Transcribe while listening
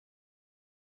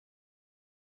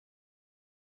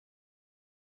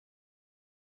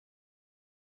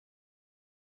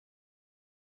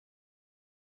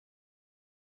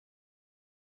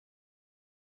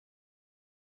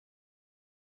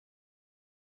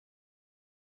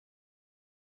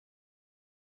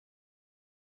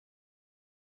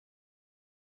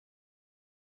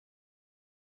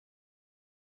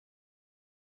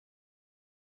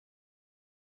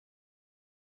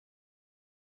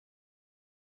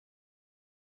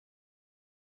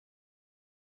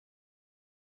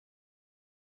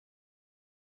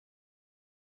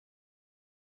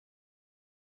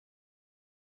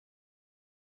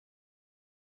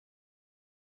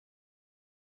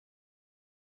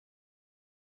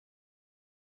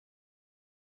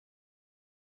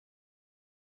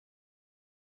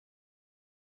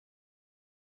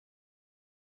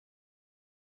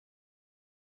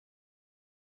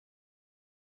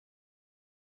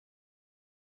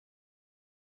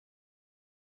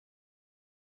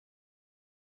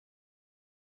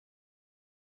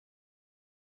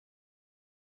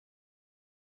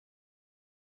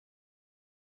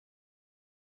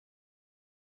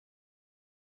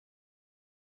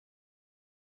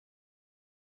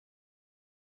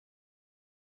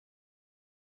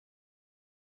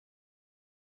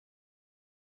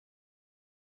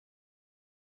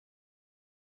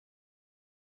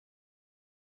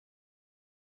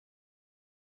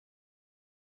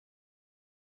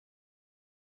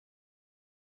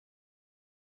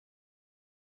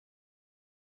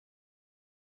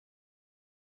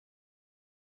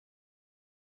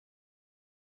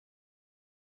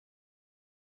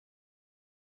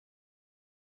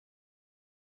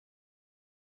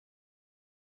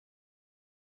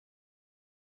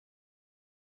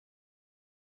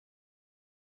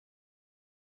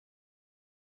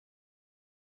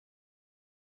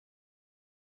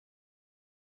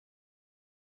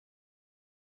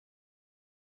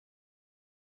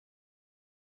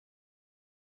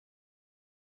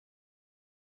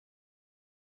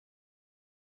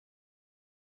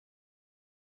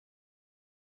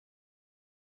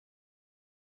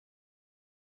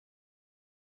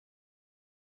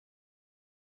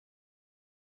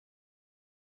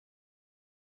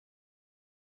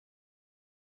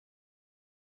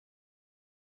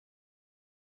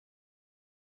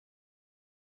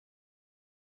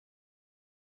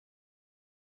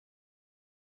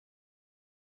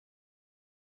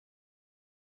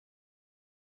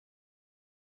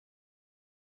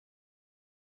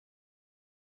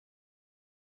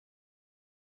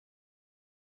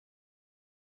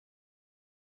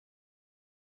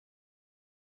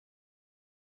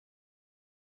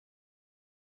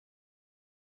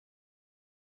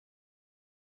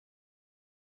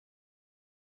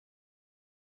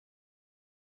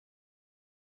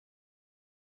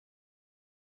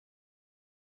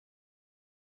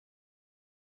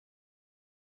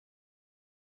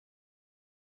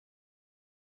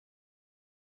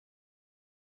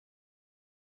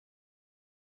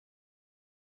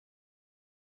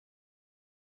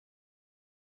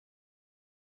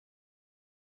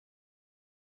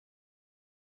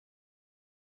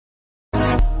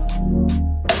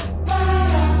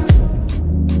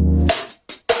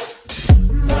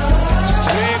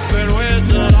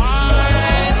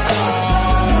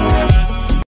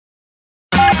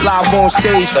live on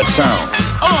stage. The sound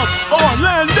of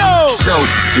Orlando. So,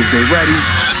 is they ready?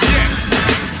 Yes.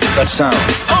 The sound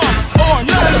of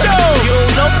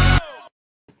Orlando.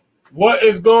 What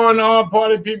is going on,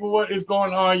 party people? What is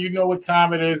going on? You know what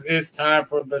time it is. It's time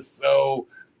for the Soul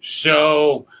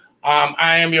Show.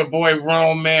 I am your boy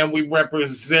Rome, man. We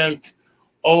represent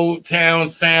Old Town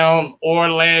Sound,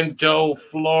 Orlando,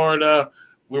 Florida.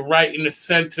 We're right in the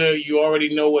center. You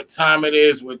already know what time it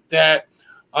is with that.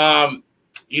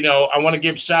 You know, I want to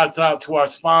give shouts out to our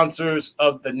sponsors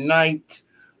of the night.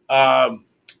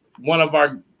 One of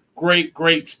our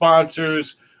great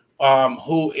sponsors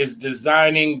who is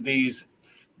designing these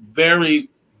very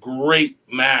great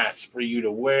masks for you to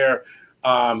wear.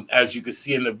 As you can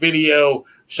see in the video,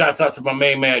 shouts out to my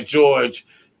main man, George.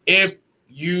 If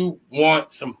you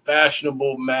want some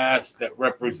fashionable masks that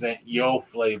represent your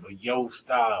flavor, your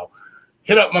style,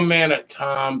 hit up my man at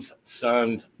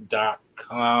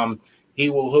tomsons.com. He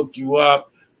will hook you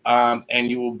up, and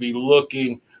you will be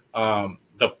looking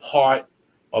the part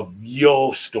of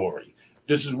your story.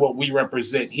 This is what we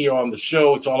represent here on the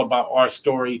show. It's all about our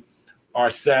story, our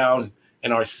sound,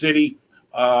 and our city.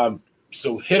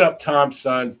 So hit up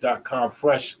tomsons.com,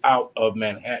 fresh out of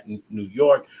Manhattan, New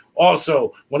York.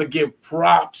 Also, want to give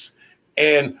props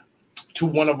and to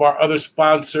one of our other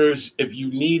sponsors. If you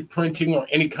need printing or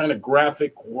any kind of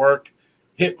graphic work,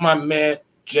 hit my man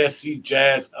Jesse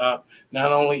Jazz up.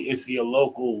 Not only is he a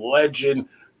local legend,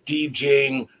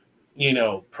 DJing, you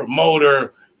know,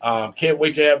 promoter. Can't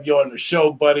wait to have you on the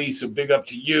show, buddy. So big up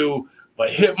to you. But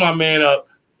hit my man up,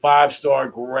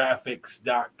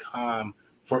 5stargraphics.com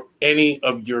for any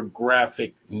of your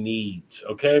graphic needs.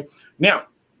 Okay. Now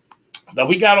that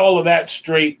we got all of that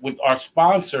straight with our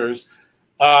sponsors,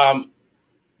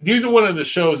 these are one of the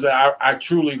shows that I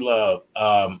truly love.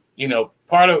 You know,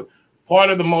 part of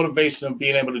the motivation of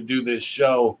being able to do this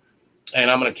show, and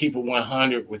I'm going to keep it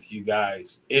 100 with you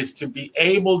guys, is to be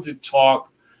able to talk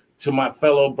to my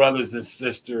fellow brothers and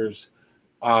sisters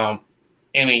in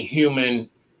a human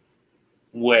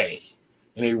way,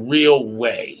 in a real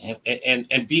way,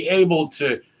 and be able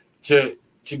to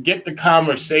get the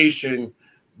conversation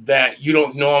that you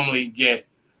don't normally get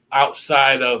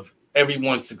outside of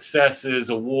everyone's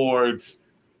successes, awards,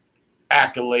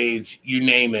 accolades, you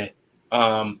name it.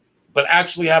 But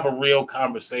actually have a real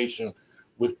conversation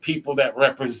with people that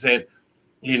represent,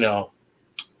 you know,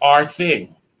 our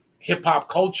thing, hip hop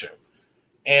culture.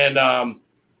 And,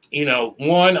 you know,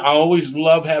 one, I always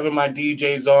love having my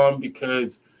DJs on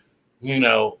because, you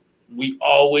know, we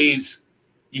always,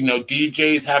 you know,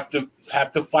 DJs have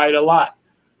to fight a lot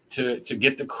to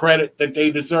get the credit that they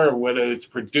deserve, whether it's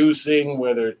producing,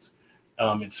 whether it's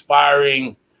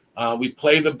inspiring. We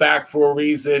play the back for a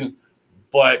reason,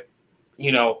 but,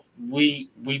 you know, we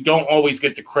don't always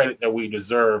get the credit that we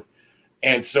deserve.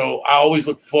 And so I always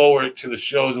look forward to the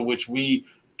shows in which we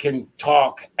can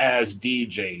talk as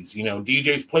DJs. You know,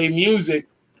 DJs play music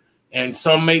and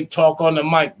some may talk on the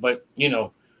mic, but, you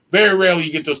know, very rarely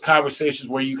you get those conversations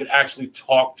where you could actually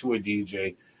talk to a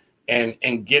DJ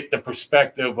and get the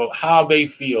perspective of how they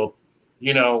feel.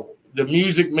 You know, the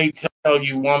music may tell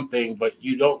you one thing, but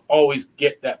you don't always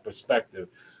get that perspective.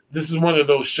 This is one of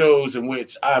those shows in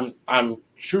which I'm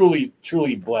truly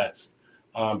blessed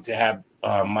to have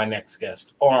my next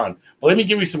guest on. But let me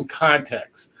give you some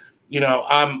context. You know,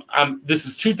 this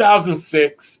is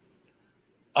 2006.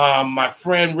 My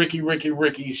friend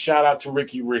Ricky, shout out to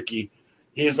Ricky.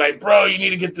 He's like, bro, you need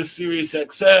to get the Sirius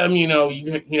XM. You know, you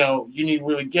need to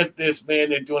really get this, man.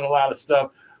 They're doing a lot of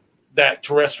stuff that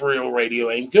terrestrial radio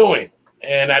ain't doing.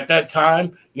 And at that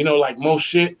time, you know, like most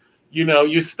shit, you know,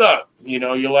 you're stuck. You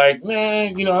know, you're like,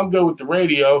 man, you know, I'm good with the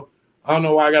radio. I don't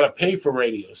know why I got to pay for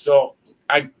radio. So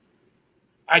I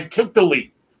took the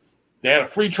leap. They had a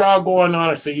free trial going on.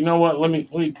 I said, you know what? Let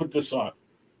me put this on.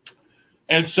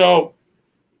 And so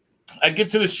I get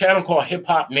to this channel called Hip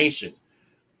Hop Nation.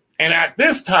 And at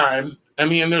this time, I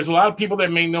mean, there's a lot of people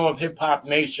that may know of Hip Hop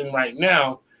Nation right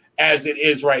now as it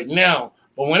is right now.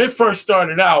 But when it first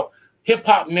started out, Hip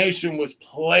Hop Nation was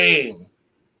playing.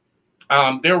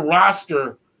 Their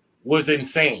roster was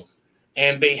insane.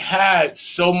 And they had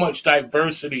so much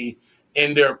diversity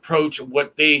in their approach of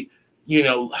what they, you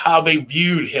know, how they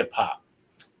viewed hip hop.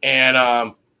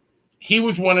 And he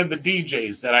was one of the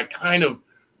DJs that I kind of,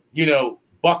 you know,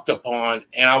 bucked upon.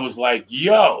 And I was like,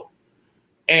 yo.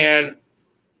 And,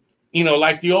 you know,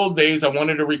 like the old days, I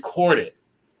wanted to record it.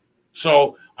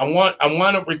 So I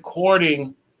wanted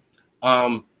recording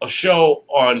a show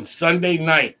on Sunday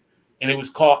night, and it was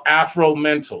called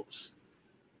Afromentals.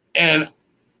 And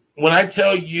when I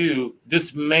tell you,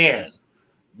 this man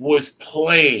was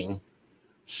playing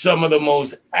some of the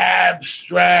most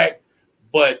abstract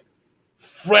but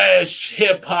fresh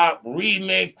hip hop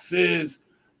remixes.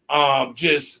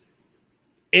 Just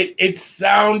it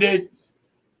sounded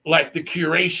like the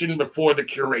curation before the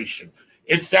curation.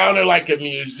 It sounded like a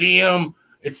museum.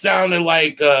 It sounded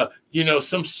like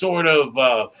some sort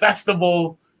of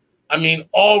festival. I mean,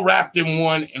 all wrapped in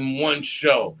one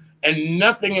show, and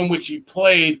nothing in which he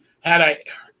played had I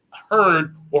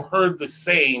heard the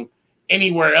same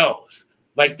anywhere else.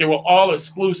 Like they were all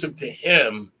exclusive to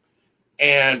him.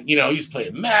 And he was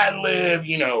playing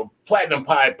Madlib, Platinum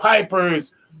Pied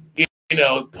Pipers,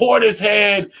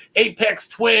 Portishead, Apex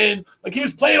Twin. Like he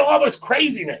was playing all this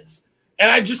craziness, and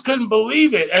I just couldn't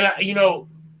believe it. And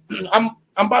I'm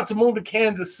about to move to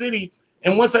Kansas City,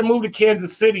 and once I moved to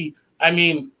Kansas City, I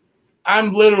mean, I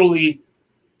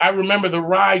remember the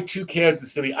ride to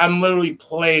Kansas City. I'm literally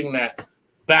playing that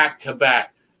back to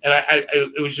back, and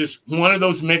it was just one of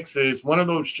those mixes, one of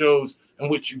those shows in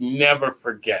which you never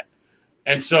forget.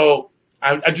 And so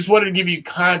I just wanted to give you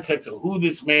context of who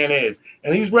this man is.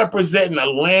 And he's representing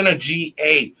Atlanta,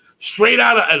 GA, straight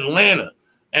out of Atlanta.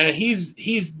 And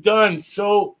he's done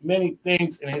so many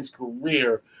things in his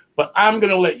career, but I'm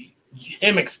going to let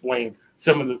him explain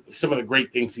some of the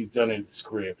great things he's done in his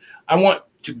career. I want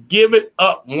to give it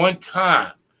up one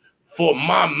time for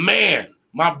my man,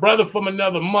 my brother from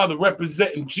another mother,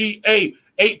 representing GA,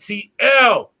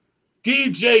 ATL,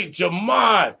 DJ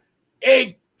Jamad,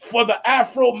 for the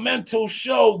Afromentals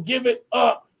show. Give it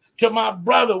up to my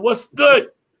brother. What's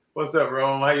good? What's up,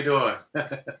 Rome? How you doing?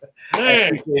 Man, I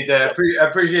appreciate that. I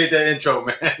appreciate that intro,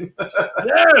 man.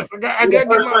 Yes, I got the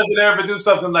first person to ever do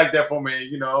something like that for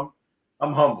me.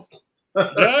 I'm humble.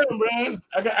 Yeah, man.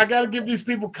 I got to give these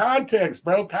people context,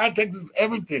 bro. Context is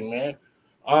everything, man.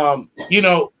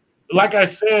 Like I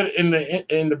said in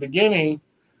the beginning,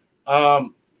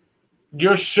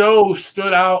 your show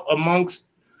stood out amongst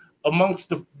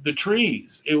the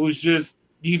trees. It was just,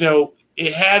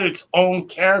 it had its own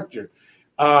character.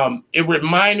 It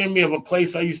reminded me of a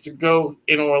place I used to go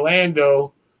in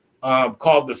Orlando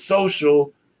called The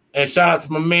Social. And shout out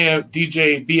to my man,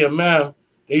 DJ BMM.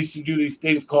 They used to do these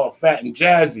things called Fat and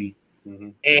Jazzy.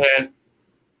 Mm-hmm.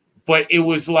 But it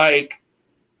was like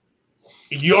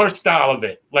your style of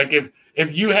it. Like if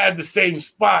you had the same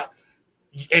spot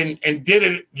and did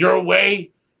it your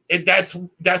way, that's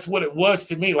what it was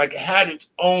to me. Like it had its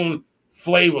own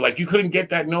flavor. Like you couldn't get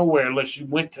that nowhere unless you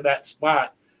went to that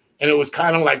spot. And it was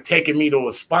kind of like taking me to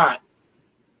a spot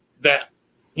that,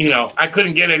 I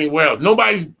couldn't get anywhere else.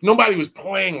 Nobody was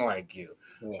playing like you.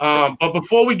 Yeah. But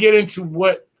before we get into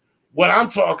what I'm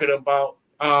talking about,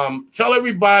 tell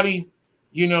everybody,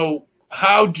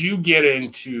 how'd you get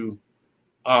into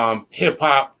hip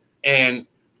hop and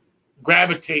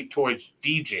gravitate towards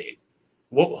DJing?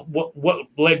 What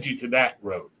led you to that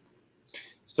road?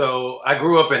 So I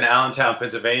grew up in Allentown,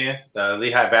 Pennsylvania, the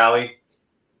Lehigh Valley.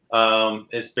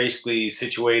 It's basically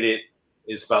situated.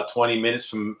 It's about 20 minutes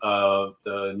from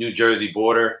the New Jersey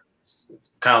border. It's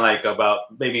kind of like about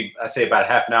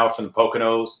half an hour from the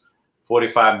Poconos,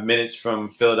 45 minutes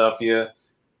from Philadelphia,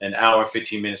 an hour and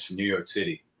 15 minutes from New York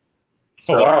City.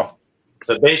 So, wow.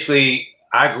 So basically,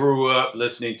 I grew up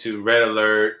listening to Red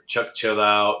Alert, Chuck Chill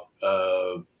Out,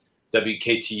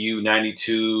 WKTU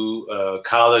 92,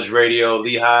 college radio,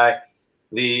 Lehigh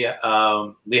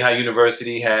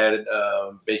University had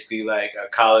basically like a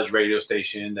college radio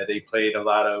station that they played a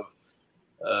lot of,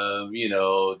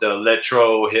 the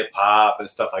electro hip hop and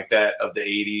stuff like that of the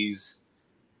 80s.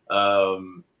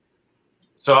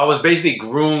 So I was basically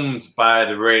groomed by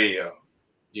the radio,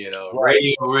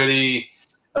 radio really.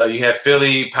 You had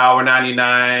Philly, Power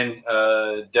 99,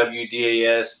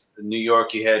 WDAS. In New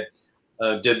York, you had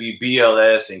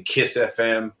WBLS and Kiss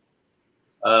FM.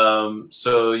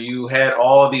 So you had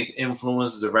all these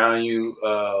influences around you,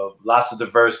 lots of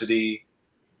diversity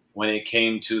when it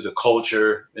came to the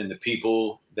culture and the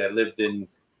people that lived in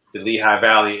the Lehigh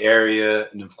Valley area.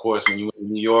 And of course, when you went to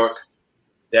New York,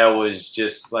 that was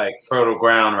just like fertile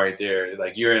ground right there.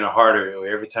 Like you're in the heart of it.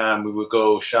 Every time we would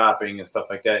go shopping and stuff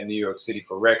like that in New York City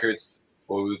for records,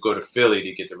 or we would go to Philly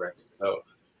to get the records. So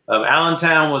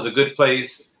Allentown was a good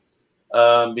place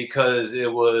because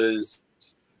it was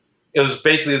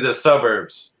basically the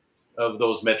suburbs of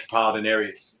those metropolitan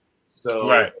areas. So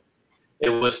right. It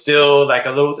was still like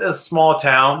a small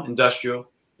town,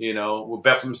 industrial, where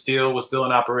Bethlehem Steel was still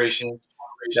in operation.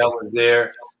 That was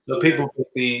there. So people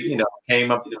basically,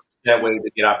 came up that way to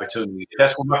get opportunities.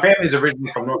 That's where my family's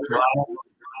originally from, North Carolina.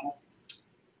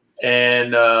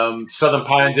 And Southern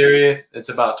Pines area. It's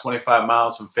about 25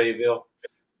 miles from Fayetteville.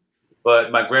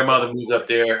 But my grandmother moved up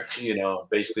there,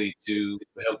 basically to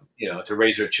help, to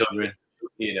raise her children,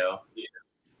 you know.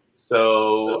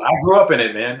 So I grew up in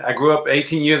it, man. I grew up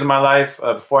 18 years of my life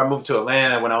before I moved to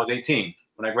Atlanta when I was 18.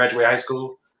 When I graduated high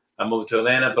school, I moved to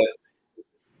Atlanta, but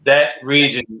that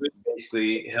region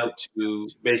basically helped to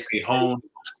basically hone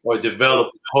or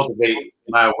develop, cultivate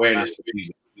my awareness for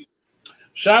music.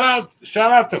 Shout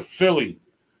out to Philly,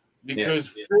 Yeah.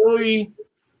 because Philly,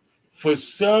 for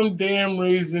some damn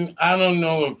reason, I don't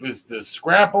know if it's the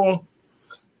Scrapple,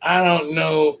 I don't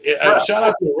know. Shout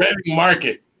out to Reading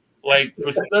Market. Like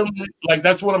for some, like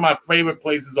that's one of my favorite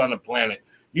places on the planet.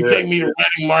 You take me to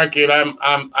Reading Market,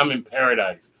 I'm in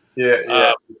paradise.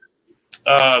 Yeah.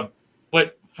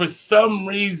 But for some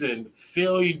reason,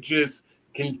 Philly just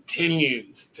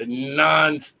continues to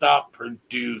nonstop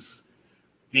produce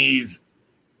these,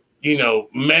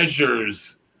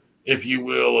 measures, if you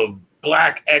will, of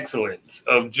Black excellence,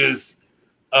 of just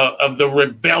of the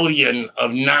rebellion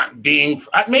of not being.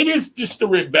 Maybe it's just the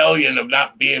rebellion of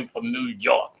not being from New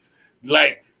York,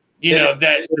 like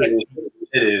it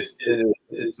is.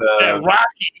 It's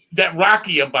that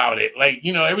Rocky about it. Like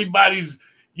everybody's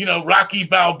Rocky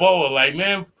Balboa. Like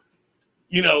man,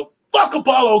 fuck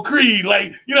Apollo Creed.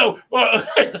 Like or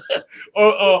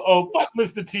fuck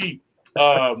Mr. T.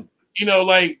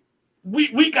 Like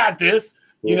we got this.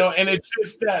 And it's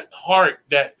just that heart,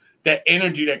 that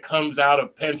energy that comes out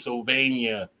of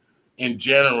Pennsylvania in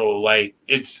general. Like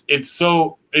it's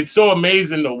so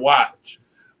amazing to watch.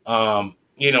 From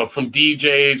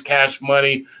DJs, Cash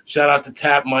Money. Shout out to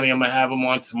Tap Money. I'm gonna have him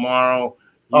on tomorrow.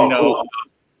 Cool.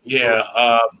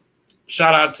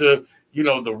 Shout out to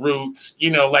the Roots.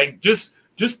 Like just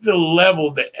the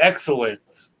level, the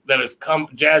excellence that has come.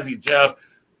 Jazzy Jeff.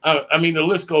 I mean, the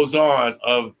list goes on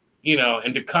of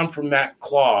and to come from that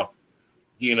cloth,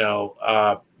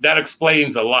 that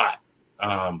explains a lot.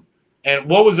 And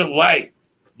what was it like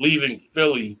leaving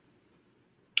Philly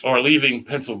or leaving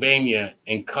Pennsylvania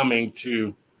and coming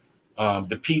to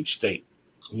the Peach State?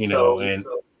 And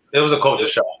it was a culture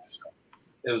shock.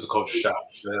 It was a culture shock.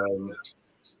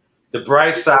 The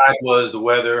bright side was the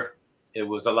weather. It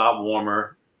was a lot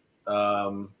warmer.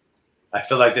 I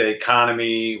feel like the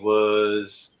economy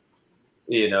was,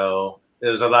 it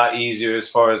was a lot easier as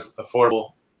far as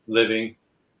affordable living.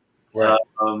 Right.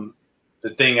 The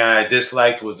thing I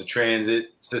disliked was the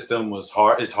transit system was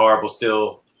hard. It's horrible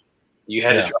still. You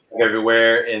had to drive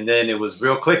everywhere, and then it was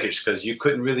real cliquish because you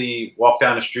couldn't really walk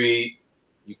down the street.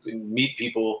 You couldn't meet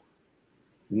people.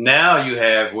 Now you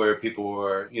have where people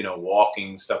are,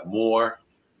 walking stuff more.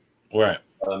 Right.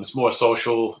 It's more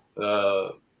social.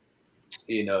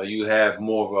 You have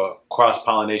more of a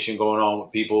cross-pollination going on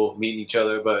with people meeting each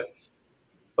other. But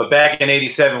back in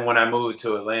 '87 when I moved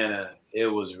to Atlanta, it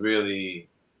was really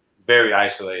very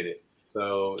isolated.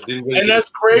 So it didn't really. And that's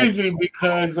crazy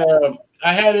because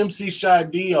I had MC Shy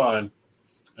D on.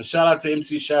 A shout out to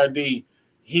MC Shy D.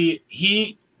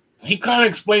 He kind of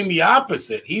explained the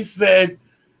opposite. He said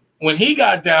when he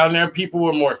got down there, people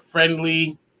were more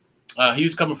friendly. He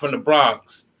was coming from the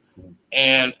Bronx,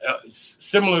 and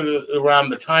similar to around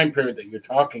the time period that you're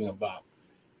talking about.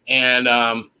 And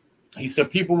he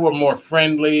said people were more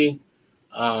friendly,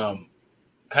 kind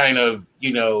of,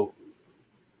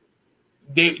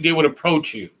 they would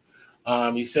approach you.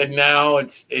 He said now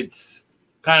it's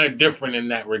kind of different in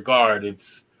that regard.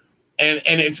 It's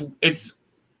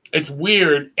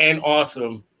weird and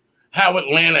awesome how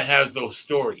Atlanta has those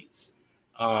stories.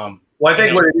 Well, I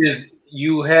think what it is,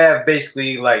 you have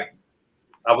basically like,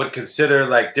 I would consider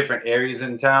like different areas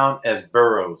in town as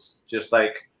boroughs. Just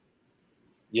like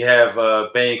you have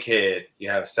Bankhead, you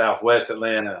have Southwest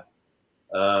Atlanta,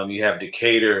 you have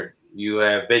Decatur, you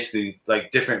have basically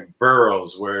like different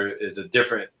boroughs where it's a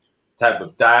different type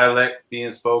of dialect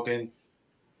being spoken,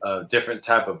 different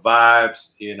type of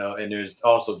vibes, and there's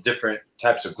also different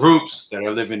types of groups that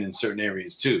are living in certain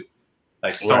areas too.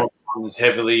 Like Stone is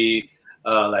heavily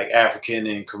like African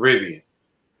and Caribbean.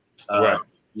 Right.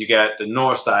 You got the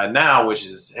north side now, which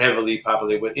is heavily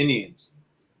populated with Indians.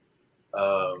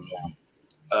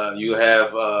 You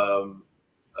have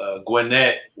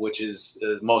Gwinnett, which is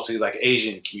mostly like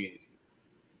Asian community.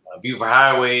 Beaufort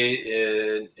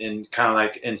Highway and kind of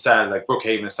like inside like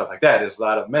Brookhaven and stuff like that. There's a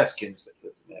lot of Mexicans that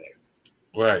live in that area.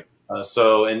 Right.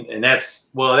 So that's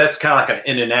kind of like an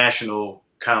international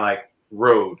kind of like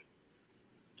road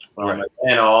from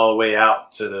Atlanta all the way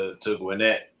out to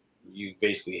Gwinnett. You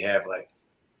basically have like,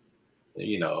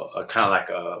 a kind of like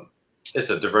it's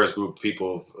a diverse group of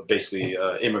people, basically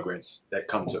immigrants that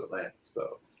come to Atlanta.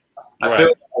 So I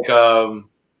feel like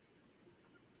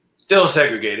still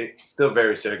segregated, still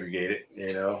very segregated,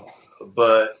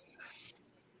 but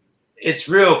it's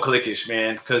real cliquish,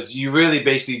 man, because you really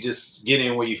basically just get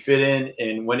in where you fit in.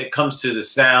 And when it comes to the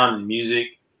sound and music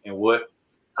and what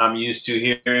I'm used to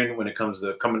hearing when it comes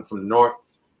to coming from the North,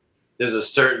 there's a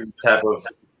certain type of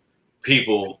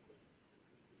people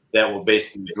that will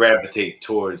basically gravitate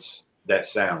towards that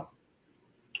sound.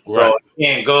 So Right. you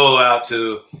can't go out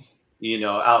to,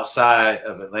 outside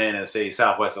of Atlanta, say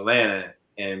Southwest Atlanta,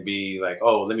 and be like,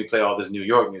 oh, let me play all this New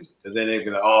York music. Because then they're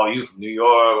going to, oh, you from New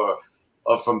York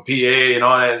or from PA and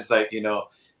all that. It's like,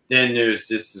 then there's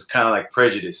just this kind of like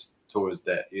prejudice towards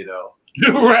that,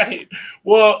 Right.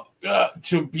 Well,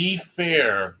 to be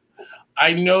fair,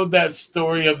 I know that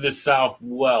story of the South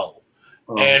well.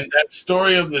 And that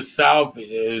story of the South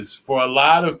is, for a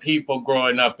lot of people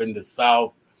growing up in the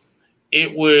South,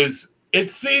 it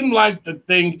seemed like the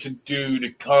thing to do to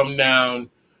come down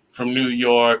from New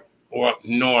York or up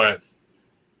north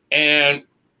and,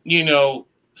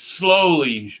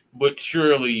 slowly but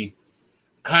surely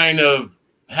kind of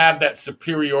have that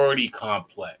superiority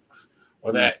complex,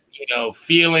 or that,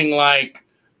 feeling like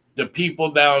the people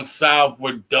down south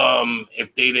were dumb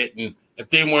if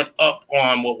they weren't up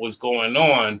on what was going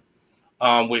on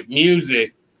with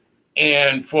music.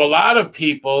 And for a lot of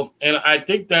people, and I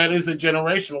think that is a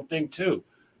generational thing too,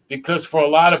 because for a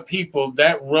lot of people,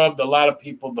 that rubbed a lot of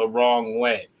people the wrong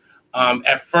way.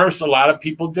 At first, a lot of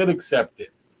people did accept it.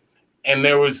 And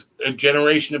there was a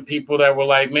generation of people that were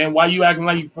like, man, why you acting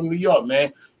like you from New York,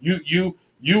 man? You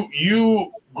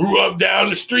grew up down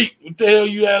the street. What the hell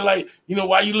you had, like,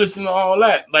 why you listen to all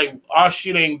that? Like, our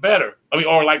shit ain't better. I mean,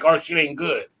 or like our shit ain't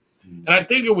good. And I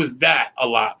think it was that a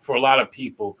lot for a lot of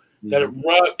people, that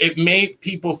it made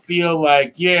people feel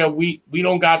like, yeah, we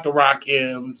don't got the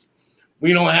Rakims,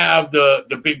 we don't have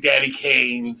the Big Daddy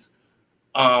Kanes,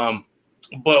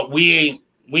 but we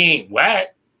ain't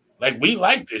whack. Like, we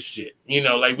like this shit,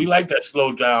 like we like that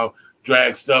slow down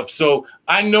drag stuff. So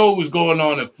I know it was going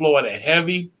on in Florida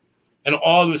heavy, and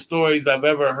all the stories I've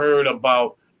ever heard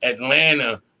about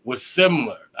Atlanta was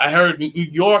similar. I heard New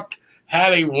York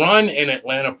had a run in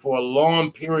Atlanta for a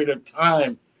long period of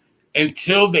time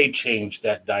until they changed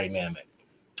that dynamic.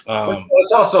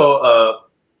 It's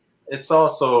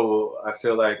also I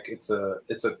feel like it's a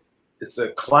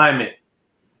climate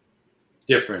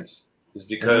difference. Is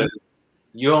because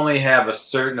you only have a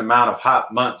certain amount of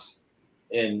hot months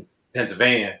in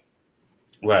Pennsylvania.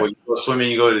 Right. Where you go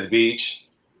swimming, you go to the beach,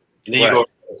 and then Right. you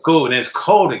go to school, and then it's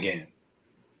cold again.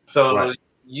 So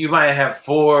you might have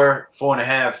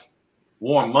 4.5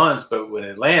 warm months, but with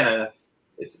Atlanta,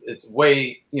 it's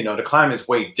way, the climate's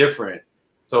way different.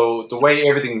 So the way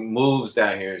everything moves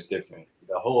down here is different.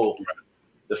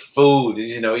 The food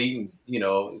is, eating,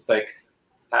 it's like,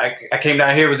 I came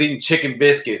down here, was eating chicken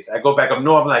biscuits. I go back up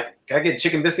north, I'm like, can I get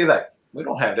chicken biscuits? Like, we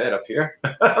don't have that up here.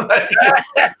 Like,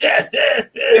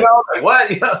 like,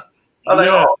 what? I'm like,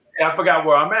 oh, I forgot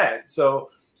where I'm at. So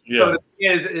the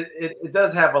thing is, it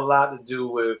does have a lot to do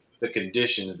with the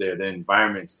conditions there, the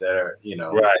environments that are,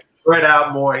 spread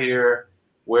out more here.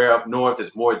 Where up north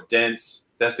is more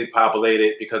densely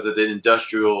populated because of the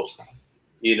industrial,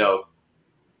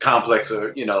 complex,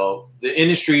 or the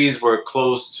industries were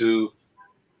close to.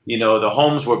 The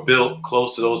homes were built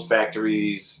close to those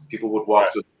factories. People would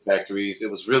walk to the factories. It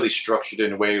was really structured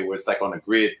in a way where it's like on a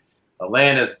grid.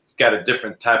 Atlanta's got a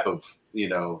different type of,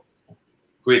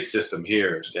 grid system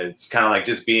here. It's kind of like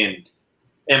just being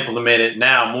implemented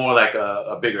now more like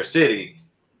a bigger city,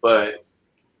 but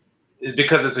it's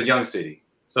because it's a young city.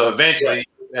 So eventually,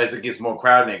 as it gets more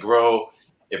crowded and grow,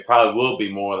 it probably will be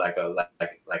more like a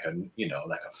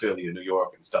Philly or New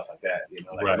York and stuff like that.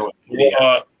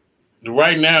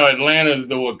 Right now, Atlanta is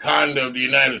the Wakanda of the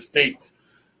United States,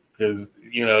 because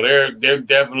they're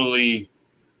definitely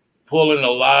pulling a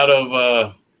lot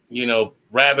of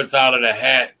rabbits out of the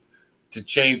hat to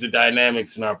change the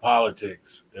dynamics in our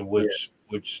politics,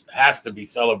 which has to be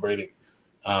celebrated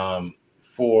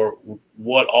for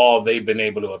what all they've been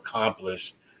able to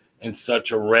accomplish in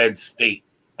such a red state.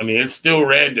 I mean, it's still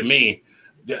red to me.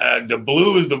 The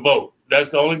blue is the vote.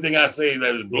 That's the only thing I say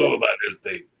that is blue about this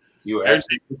state. You are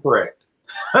absolutely correct.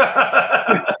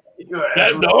 That's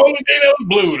the only thing that was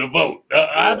blue, the vote.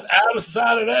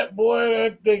 Outside of that, boy,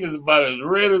 that thing is about as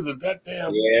red as a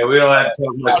goddamn. Yeah, we don't have to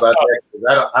talk much about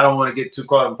that. I don't want to get too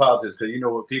caught in politics, because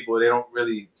what people, they don't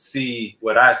really see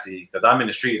what I see, because I'm in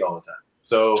the street all the time.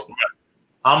 So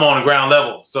I'm on the ground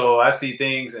level. So I see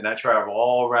things, and I travel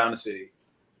all around the city.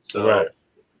 So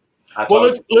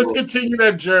let's continue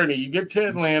that journey. You get to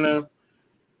Atlanta.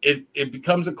 It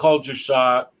becomes a culture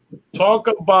shock. Talk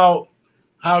about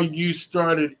how you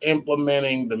started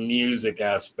implementing the music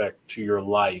aspect to your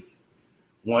life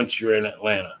once you're in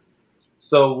Atlanta.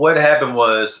 So what happened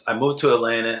was I moved to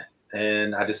Atlanta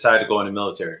and I decided to go in the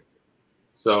military.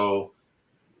 So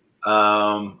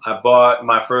I bought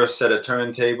my first set of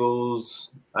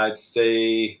turntables, I'd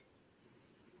say,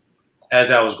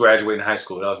 as I was graduating high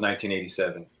school. That was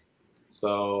 1987.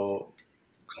 So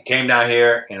I came down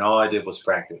here and all I did was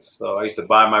practice. So I used to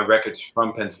buy my records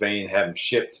from Pennsylvania and have them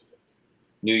shipped.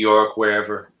 New York,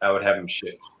 wherever, I would have them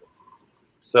shipped.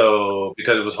 So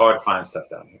because it was hard to find stuff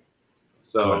down here.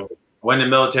 So went in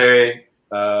the military.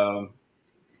 I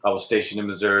was stationed in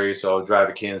Missouri, so I would drive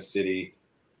to Kansas City.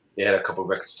 They had a couple of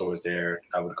record stores there.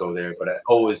 I would go there, but I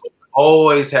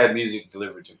always had music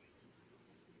delivered to me.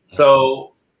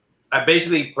 So I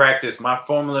basically practiced. My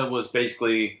formula was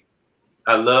basically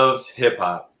I loved hip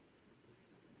hop.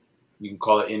 You can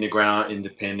call it underground,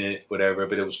 independent, whatever,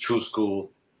 but it was true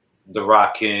school. The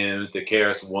Rakims, the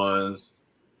KRS Ones,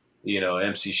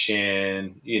 MC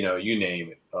Shan, you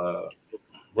name it.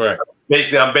 Right.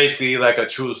 Basically, I'm basically like a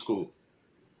true school.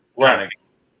 Right.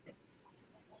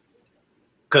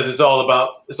 Because it's all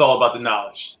about the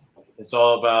knowledge. It's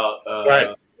all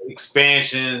about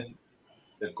expansion,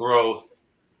 the growth,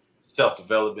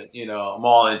 self-development. I'm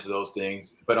all into those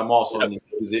things, but I'm also into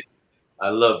music. I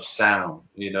love sound.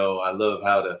 I love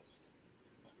how the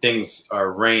things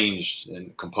are arranged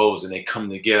and composed and they come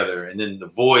together. And then the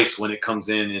voice, when it comes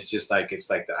in, it's like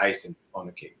the icing on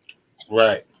the cake.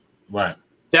 Right. Right.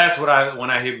 That's what when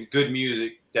I hear good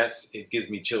music, it gives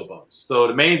me chill bumps. So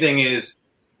the main thing is,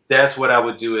 that's what I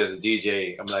would do as a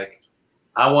DJ. I'm like,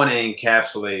 I want to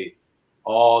encapsulate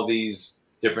all these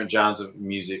different genres of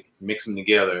music, mix them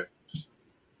together,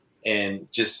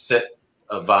 and just set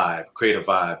a vibe, create a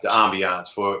vibe, the ambiance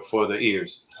for the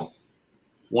ears.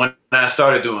 When I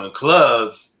started doing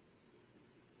clubs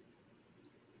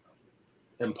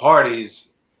and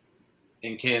parties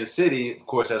in Kansas City, of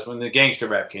course, that's when the gangster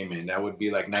rap came in. That would be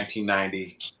like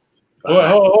 1990.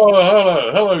 Hold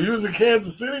on. You was in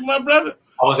Kansas City, my brother?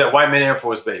 I was at White Man Air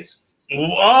Force Base.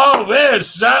 Oh, man.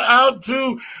 Shout out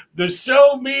to the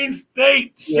Show Me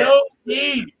State. Show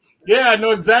Me. Yeah, I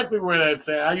know exactly where that's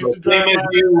at. I used to drive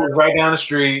was right down the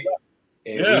street.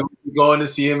 And we would go into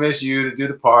CMSU to do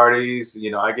the parties.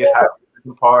 I get hot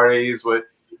some parties with,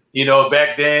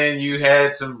 back then you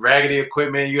had some raggedy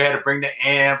equipment. You had to bring the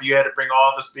amp. You had to bring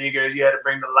all the speakers. You had to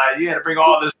bring the light. You had to bring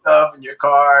all this stuff in your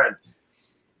car. And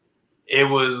it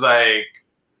was like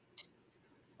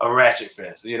a ratchet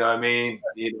fest. You know what I mean?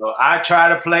 I try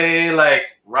to play like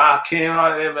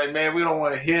Rakim. Like, man, we don't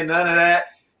want to hear none of that.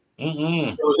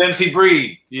 It was MC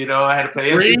Breed. I had to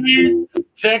play MC Breed.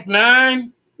 Tech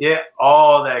Nine. Yeah,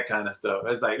 all that kind of stuff.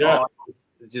 It's like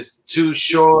just too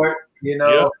short,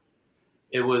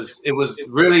 It was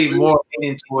really more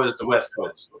leaning towards the West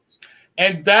Coast.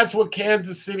 And that's what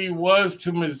Kansas City was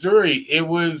to Missouri. It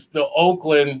was the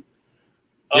Oakland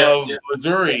of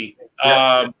Missouri.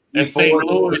 And St.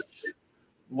 Louis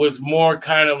was more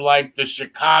kind of like the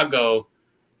Chicago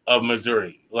of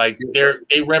Missouri. Like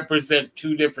they represent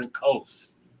two different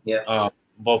coasts. Yeah.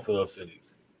 Both of those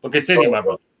cities. But continue, my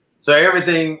brother. So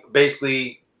everything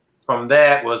basically from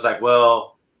that was like,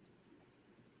 well,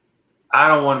 I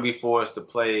don't want to be forced to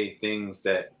play things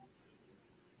that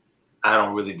I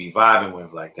don't really be vibing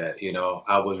with like that.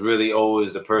 I was really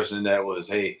always the person that was,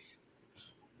 hey,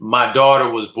 my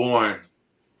daughter was born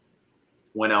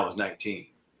when I was 19.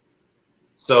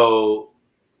 So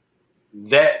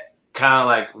that kind of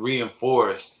like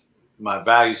reinforced my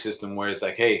value system where it's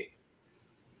like, hey,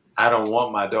 I don't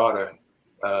want my daughter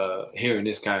hearing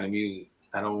this kind of music.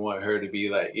 I don't want her to be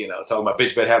like, talking about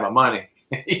bitch better have my money,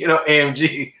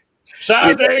 AMG. Shout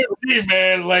out to AMG,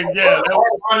 man. Like, yeah.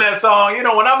 On that song,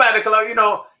 when I'm at the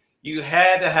club, you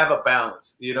had to have a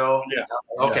balance, Yeah.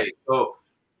 Okay. So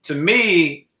to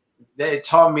me, it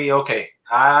taught me, okay,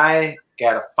 I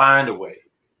got to find a way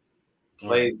to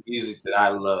play music that I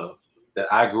love,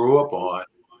 that I grew up on,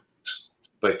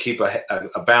 but keep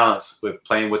a balance with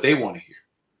playing what they want to hear.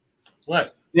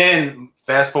 Right. Then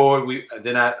fast forward,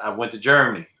 I went to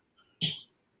Germany.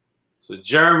 So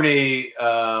Germany,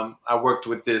 I worked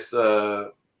with this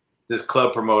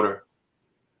club promoter,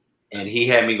 and he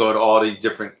had me go to all these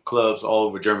different clubs all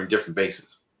over Germany, different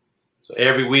bases. So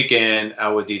every weekend I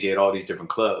would DJ at all these different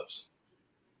clubs.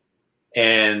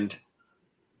 And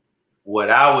what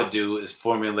I would do is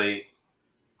formulate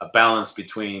a balance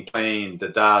between playing the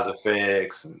DAS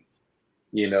effects and,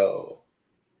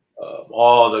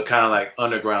 all the kind of like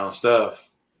underground stuff,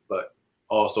 but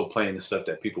also playing the stuff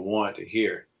that people wanted to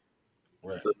hear.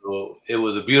 Right. So it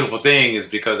was a beautiful thing is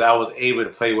because I was able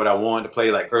to play what I wanted to play.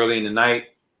 Like early in the night,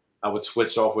 I would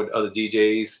switch off with other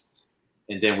DJs,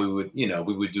 and then we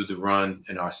would do the run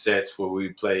in our sets where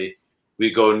we we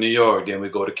go to New York, then we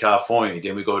go to California,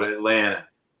 then we go to Atlanta.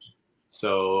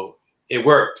 So it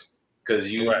worked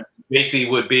because you basically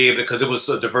would be able, because it was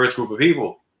a diverse group of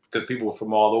people, because people were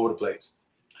from all over the place.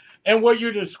 And what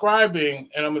you're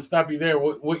describing, and I'm gonna stop you there.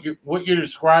 What you're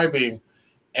describing,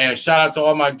 and shout out to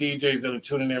all my DJs that are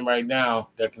tuning in right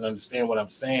now that can understand what I'm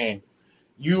saying.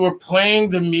 You were playing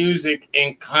the music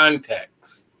in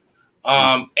context.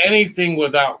 Anything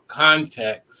without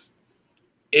context,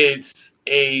 it's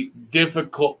a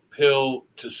difficult pill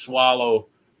to swallow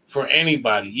for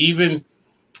anybody. Even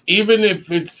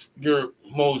if it's your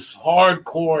most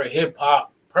hardcore hip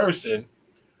hop person.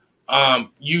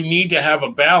 You need to have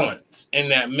a balance in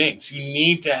that mix. You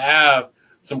need to have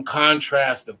some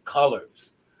contrast of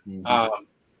colors.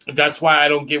 That's why I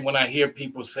don't get when I hear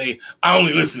people say, I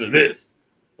only listen to this.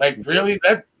 Like, really?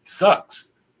 That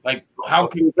sucks. Like, how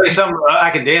can you play something I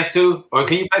can dance to? Or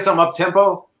can you play something up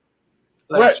tempo?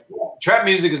 Like, trap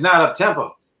music is not up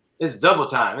tempo. It's double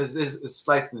time. It's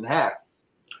sliced in half.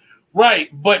 Right.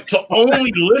 But to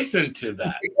only listen to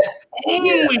that,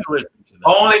 only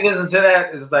listen to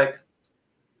that is like,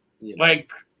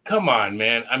 like, come on,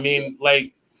 man. I mean,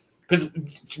 like, because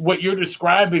what you're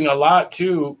describing a lot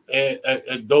too,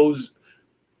 those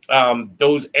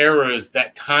eras,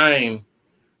 that time,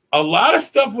 a lot of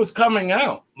stuff was coming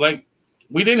out. Like,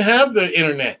 we didn't have the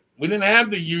internet, we didn't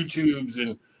have the YouTubes,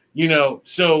 and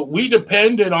so we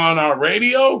depended on our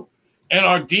radio and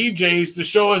our DJs to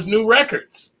show us new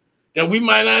records that we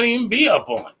might not even be up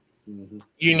on.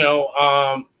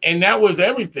 And that was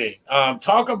everything.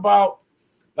 Talk about,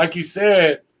 like you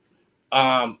said,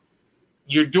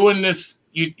 you're doing this,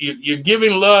 you're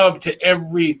giving love to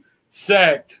every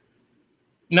sect.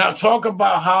 Now talk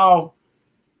about how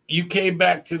you came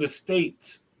back to the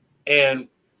States and,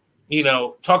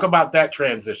 talk about that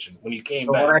transition when you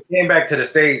came back. When I came back to the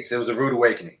States, it was a rude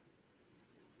awakening.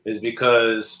 It's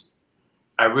because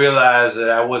I realized that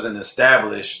I wasn't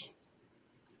established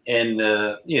in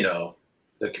the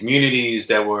communities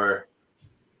that were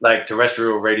like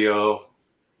terrestrial radio.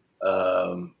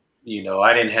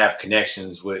 I didn't have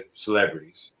connections with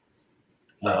celebrities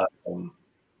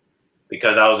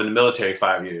because I was in the military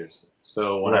 5 years.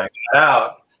 So when I got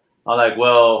out, I'm like,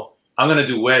 well, I'm going to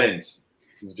do weddings.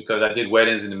 It's because I did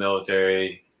weddings in the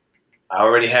military. I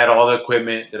already had all the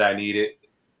equipment that I needed.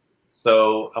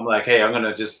 So I'm like, hey, I'm going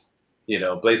to just,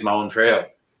 blaze my own trail.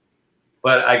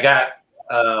 But I got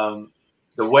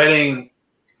the wedding.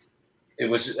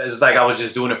 It's like I was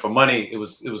just doing it for money. It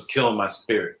was killing my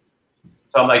spirit.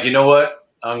 So I'm like, you know what?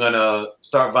 I'm going to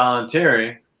start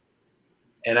volunteering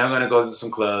and I'm going to go to some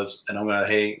clubs and I'm going to,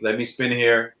 hey, let me spin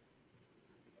here.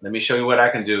 Let me show you what I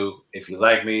can do. If you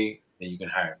like me, then you can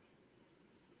hire me.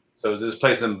 So it was this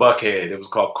place in Buckhead. It was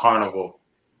called Carnival.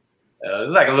 It was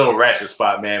like a little ratchet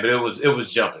spot, man, but it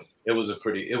was jumping. It was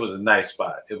a nice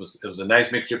spot. It was a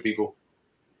nice mixture of people.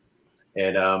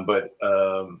 And,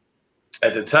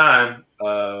 at the time,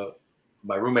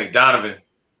 my roommate Donovan,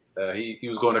 he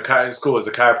was going to school as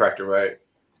a chiropractor, right?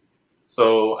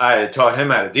 So I had taught him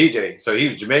how to DJ. So he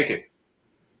was Jamaican.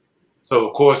 So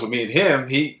of course, with me and him,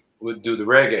 he would do the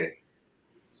reggae.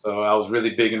 So I was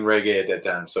really big in reggae at that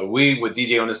time. So we would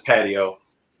DJ on this patio,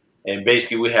 and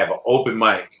basically we have an open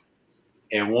mic.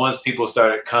 And once people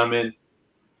started coming,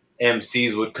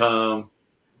 MCs would come.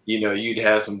 You'd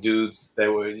have some dudes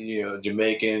that were,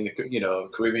 Jamaican,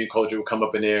 Caribbean culture would come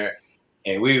up in there,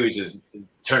 and we would just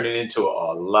turn it into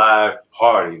a live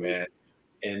party, man.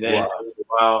 And then after a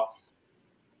while,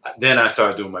 then I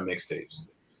started doing my mixtapes.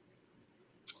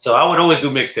 So I would always do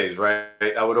mixtapes,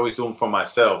 right? I would always do them for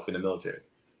myself in the military.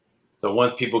 So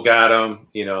once people got them,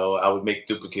 I would make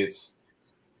duplicates,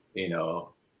 and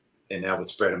I would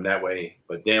spread them that way.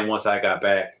 But then once I got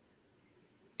back,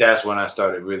 that's when I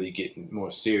started really getting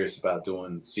more serious about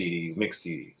doing CDs, mixed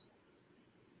CDs.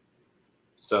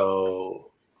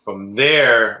 So from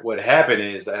there, what happened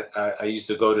is I used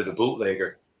to go to the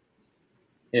bootlegger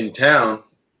in town.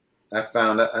 I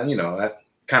found that, I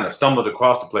kind of stumbled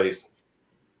across the place.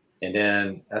 And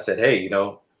then I said, hey,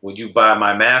 would you buy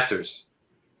my masters?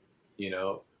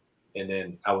 And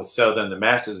then I would sell them the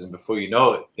masters. And before you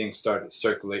know it, things started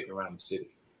circulating around the city.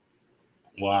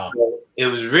 Wow. So it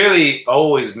was really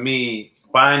always me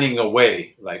finding a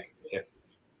way. Like, if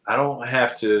I don't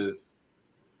have to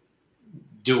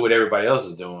do what everybody else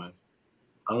is doing,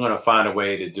 I'm going to find a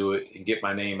way to do it and get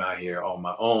my name out here on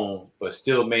my own, but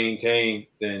still maintain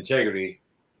the integrity,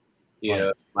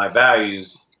 my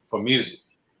values for music.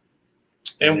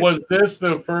 And was this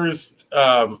the first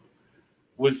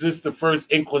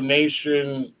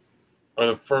inclination or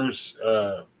the first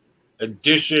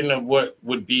edition of what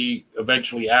would be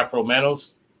eventually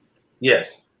Afromentals?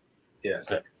 Yes.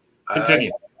 Yes. Okay.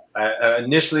 Continue. I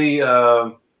initially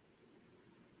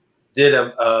did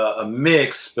a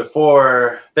mix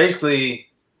before. Basically,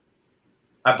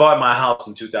 I bought my house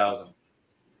in 2000.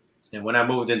 And when I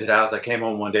moved into the house, I came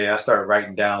home one day. I started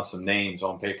writing down some names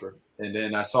on paper. And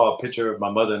then I saw a picture of my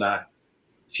mother and I.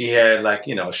 She had like,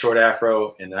 you know, a short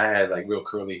afro, and I had like real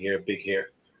curly hair, big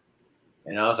hair.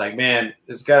 And I was like, man,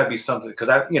 there's got to be something. Because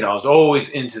I was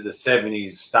always into the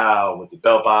 70s style with the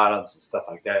bell bottoms and stuff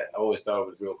like that. I always thought it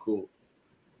was real cool.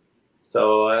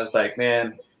 So I was like,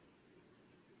 man,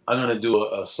 I'm going to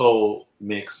do a soul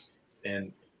mix.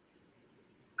 And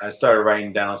I started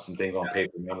writing down some things on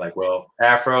paper. And I'm like, well,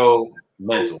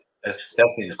 Afromental. That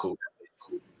seems cool.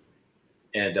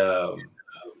 And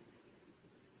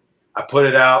I put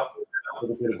it out. I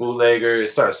put it to the bootlegger. It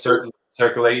started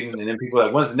circulating. And then people were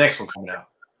like, when's the next one coming out?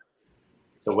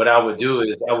 So what I would do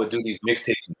is I would do these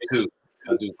mixtapes in two.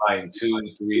 I'd do volume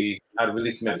 2, 3. I'd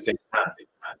release them at the same time.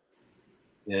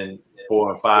 Then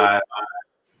 4 and 5,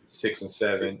 6 and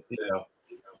 7, you know.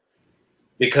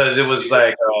 Because it was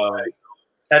like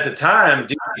at the time,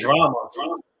 DJ Drama,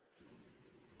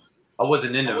 I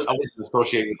wasn't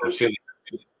associated with the Philly.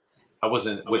 I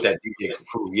wasn't with that DJ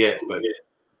crew yet, but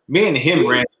me and him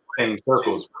ran the same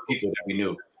circles with people that we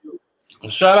knew.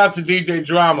 Shout out to DJ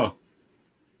Drama.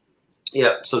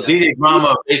 Yeah, so DJ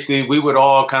Drama, basically, we would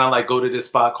all kind of like go to this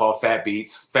spot called Fat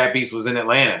Beats. Fat Beats was in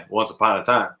Atlanta once upon a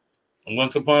time.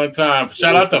 Once upon a time.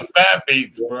 Shout out to Fat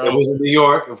Beats, bro. It was in New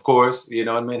York, of course, you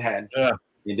know, in Manhattan. Yeah.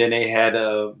 And then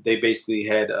they basically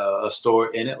had a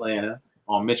store in Atlanta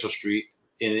on Mitchell Street,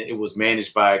 and it was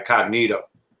managed by Cognito,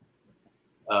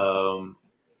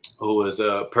 who was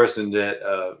a person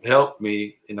that helped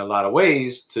me in a lot of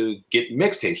ways to get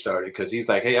mixtape started. Because he's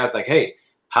like, hey, I was like, hey,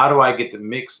 how do I get the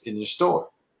mix in your store?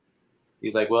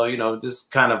 He's like, well, you know, this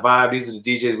kind of vibe, these are the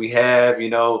DJs we have, you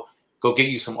know, go get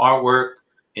you some artwork.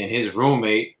 And his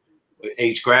roommate,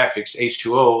 H Graphics,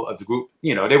 H2O of the group,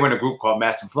 you know, they were in a group called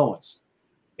Mass Influence.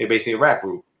 They're basically a rap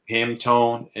group. Him,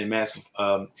 Tone, and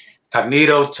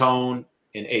Cognito, Tone,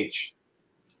 and H.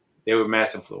 They were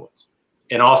Mass Influence.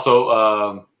 And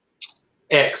also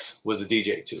X was a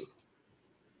DJ too.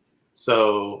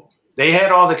 So they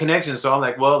had all the connections. So I'm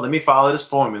like, well, let me follow this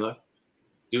formula,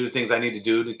 do the things I need to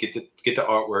do to get the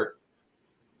artwork,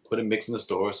 put a mix in the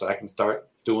store so I can start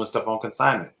doing stuff on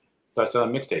consignment, start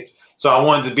selling mixtapes. So I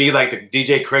wanted to be like the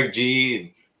DJ Craig G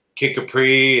and Kid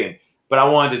Capri, but I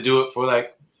wanted to do it for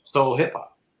like soul hip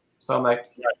hop. So I'm like,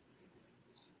 right.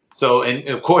 So, and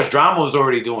of course, Drama was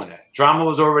already doing that. Drama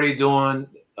was already doing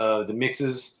the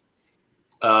mixes.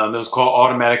 It was called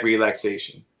Automatic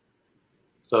Relaxation.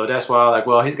 So that's why I'm like,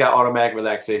 well, he's got Automatic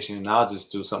Relaxation, and I'll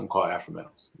just do something called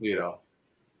Afromentals, you know.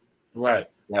 Right.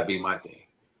 That'd be my thing.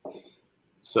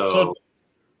 So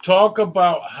talk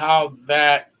about how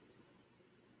that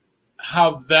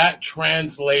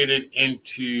translated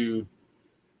into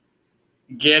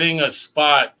getting a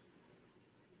spot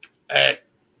at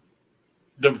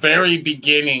the very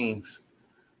beginnings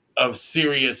of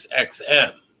Sirius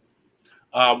XM.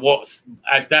 Well,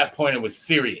 at that point, it was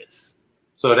Sirius.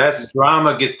 So that's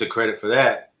Drama gets the credit for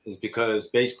that, is because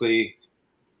basically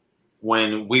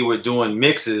when we were doing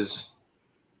mixes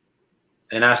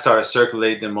and I started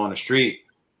circulating them on the street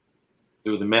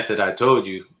through the method I told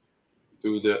you,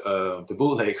 through the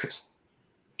bootleggers.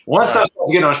 Once I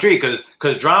started getting on the street,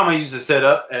 because Drama used to set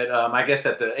up at I guess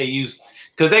at the AU's,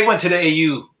 because they went to the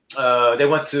AU. They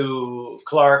went to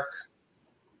Clark.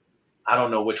 I don't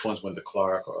know which ones went to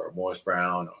Clark or Morris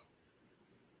Brown,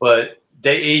 but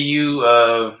the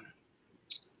AU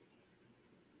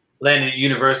Landon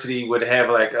University would have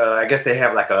like I guess they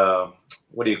have like a,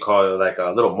 what do you call it, like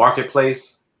a little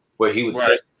marketplace where he would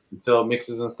sell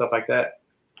mixes and stuff like that.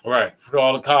 Right, for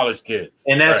all the college kids.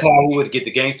 And that's how he would get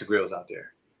the gangster grills out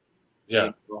there.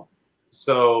 Yeah.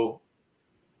 So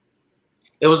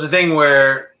it was a thing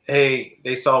where, hey,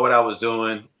 they saw what I was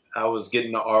doing. I was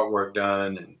getting the artwork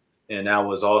done, and I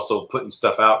was also putting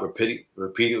stuff out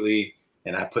repeatedly,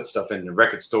 and I put stuff in the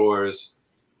record stores.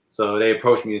 So they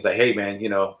approached me. It's like, hey, man, you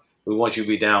know, we want you to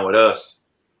be down with us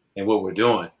and what we're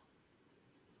doing.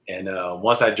 And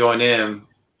once I joined them,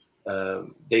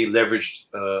 they leveraged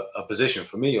a position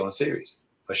for me on Sirius,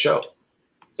 a show.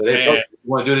 So they said, you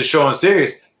want to do the show on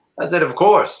Sirius? I said, of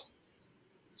course.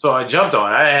 So I jumped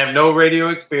on it. I have no radio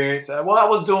experience. Well, I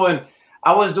was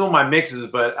doing my mixes,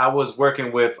 but I was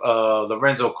working with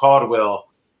Lorenzo Caldwell.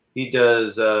 He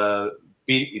does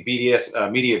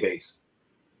BDS Media Base.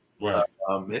 Right.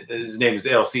 His name is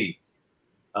LC.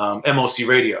 MOC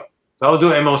Radio. So I was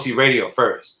doing MOC Radio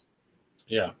first.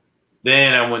 Yeah.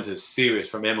 Then I went to Sirius,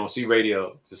 from MOC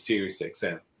Radio to Sirius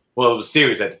XM. Well, it was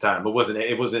serious at the time. It wasn't.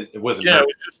 It wasn't. It wasn't. Yeah, murder. it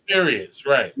was just serious,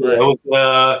 right? Yeah,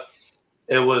 Right.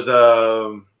 it was.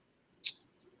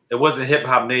 It wasn't Hip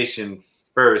Hop Nation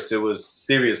first. It was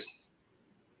Sirius.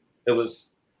 It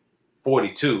was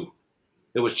 42.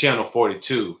 It was Channel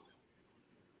 42.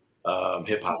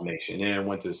 Hip Hop Nation, and then it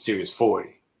went to Sirius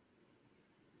 40.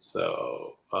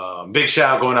 So big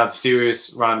shout out going out to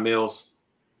Sirius Ron Mills,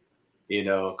 you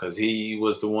know, because he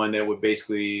was the one that would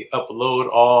basically upload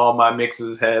all my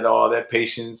mixes, had all that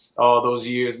patience all those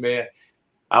years, man.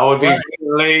 I would be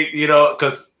late, you know,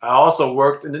 because I also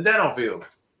worked in the dental field.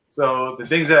 So the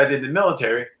things that I did in the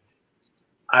military,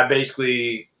 I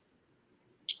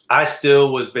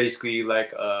still was basically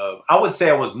like, I would say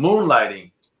I was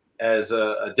moonlighting as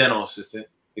a dental assistant,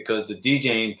 because the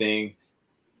DJing thing,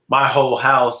 my whole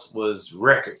house was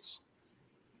records,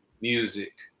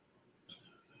 music.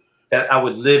 That I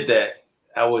would live that.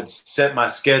 I would set my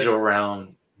schedule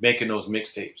around making those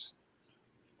mixtapes.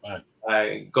 Right.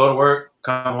 I go to work,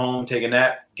 come home, take a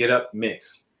nap, get up,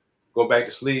 mix. Go back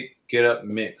to sleep, get up,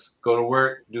 mix. Go to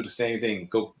work, do the same thing.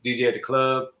 Go DJ at the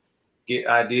club, get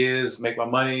ideas, make my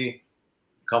money,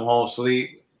 come home,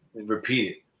 sleep, and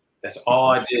repeat it. That's all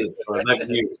I did for 11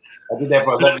 years. I did that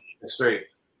for 11 years straight.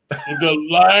 The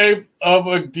life of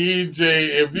a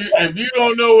DJ. If you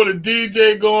don't know what a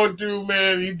DJ going through,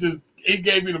 man, he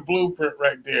gave me the blueprint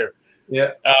right there.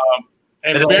 Yeah.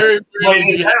 And very rarely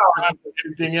do you have time for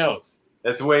anything else.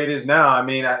 That's the way it is now. I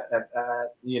mean, I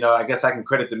you know, I guess I can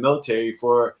credit the military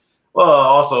for, well,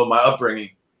 also my upbringing,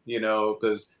 you know,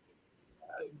 because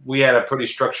we had a pretty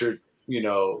structured, you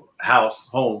know,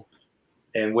 home,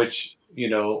 in which, you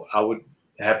know, I would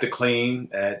have to clean.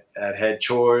 I had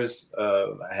chores.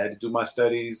 I had to do my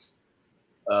studies.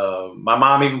 My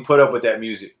mom even put up with that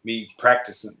music, me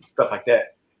practicing stuff like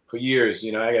that for years.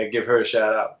 You know, I gotta give her a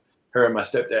shout out. Her and my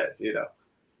stepdad, you know,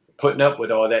 putting up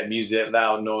with all that music, that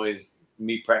loud noise,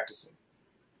 me practicing.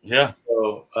 Yeah.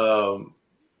 So,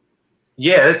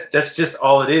 yeah, that's just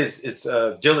all it is. It's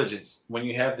diligence. When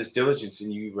you have this diligence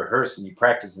and you rehearse and you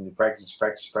practice and you practice,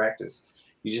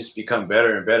 you just become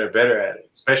better and better at it.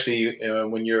 Especially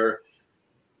when you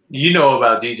know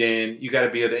about DJing, you got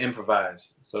to be able to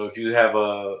improvise. So if you have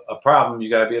a problem, you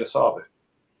got to be able to solve it.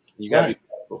 You got to be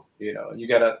careful. You know, you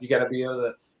gotta be able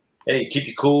to, hey, keep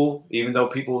you cool, even though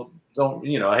people don't,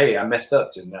 you know, hey, I messed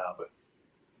up just now, but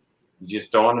you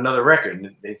just throw on another record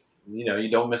and it's, you know,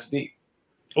 you don't miss a beat.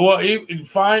 Well,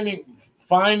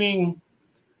 finding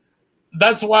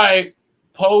that's why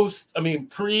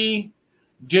pre-digital,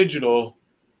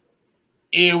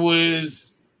 it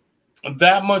was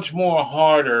that much more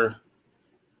harder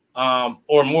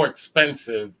or more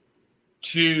expensive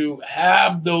to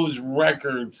have those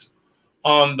records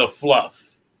on the fluff.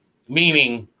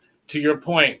 Meaning, to your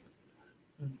point,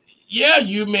 yeah,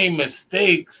 you made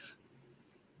mistakes,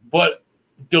 but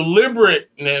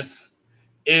deliberateness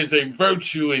is a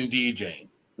virtue in DJing.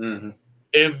 Mm-hmm.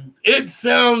 If it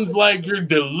sounds like you're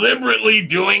deliberately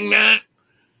doing that,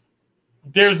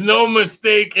 there's no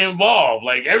mistake involved.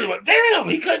 Like everyone, damn,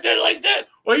 he cut that like that,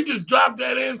 or he just dropped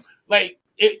that in. Like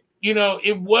it, you know,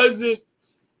 it wasn't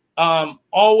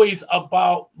always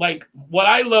about, like, what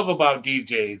I love about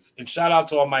DJs, and shout out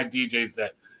to all my DJs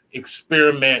that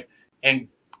experiment and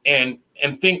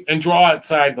think and draw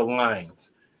outside the lines,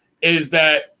 is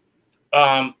that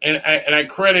and I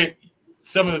credit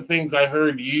some of the things I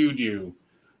heard you do.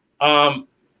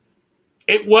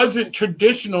 It wasn't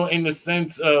traditional in the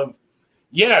sense of,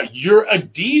 yeah, you're a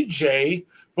DJ,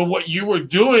 but what you were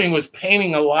doing was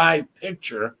painting a live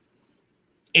picture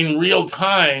in real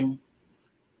time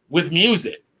with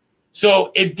music.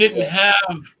 So it didn't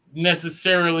have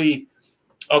necessarily,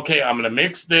 okay, I'm going to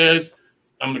mix this,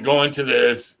 I'm going to go into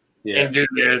this and do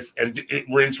this and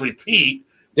rinse, repeat.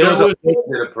 There was a little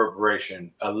bit of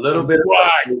preparation, a little bit of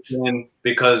preparation,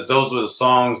 because those were the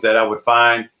songs that I would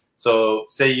find. So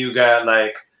say you got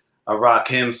like a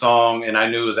Rakim song and I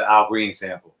knew it was an Al Green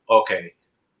sample. Okay,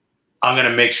 I'm going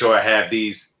to make sure I have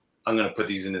these. I'm going to put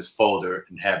these in this folder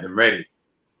and have them ready.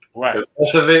 Right. The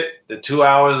rest of it, the 2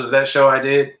 hours of that show I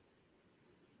did,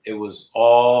 it was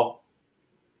all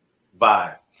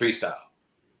vibe, freestyle.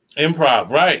 Improv,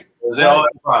 right. It was all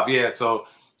improv, yeah. So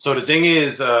the thing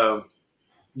is,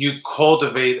 you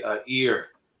cultivate an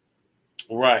ear,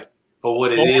 right, for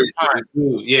what it is that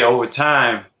you do. Yeah, over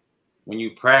time, when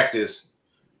you practice,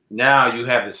 now you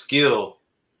have the skill.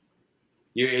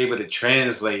 You're able to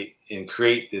translate and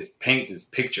paint this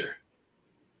picture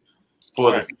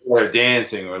for the people that are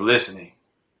dancing or listening.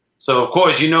 So of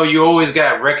course, you know, you always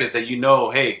got records that you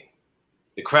know, hey,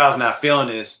 the crowd's not feeling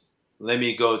this. Let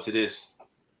me go to this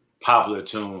popular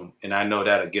tune, and I know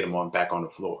that'll get them back on the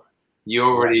floor. you're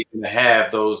already going to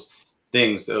have those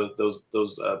things, those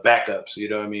backups. You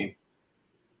know what I mean?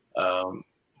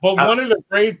 But one of the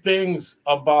great things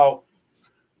about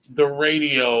the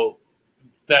radio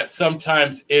that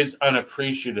sometimes is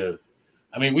unappreciative.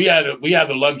 I mean, we had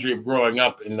the luxury of growing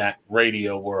up in that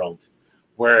radio world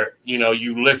where, you know,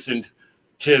 you listened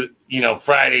to, you know,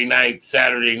 Friday night,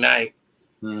 Saturday night,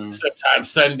 sometimes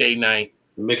Sunday night,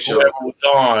 the mix show, whoever was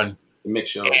on, the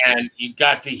mix show, and you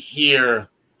got to hear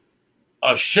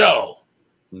a show,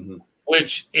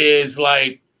 which is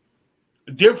like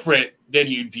different than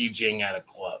you DJing at a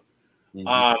club.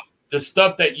 The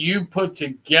stuff that you put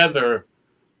together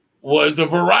was a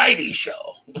variety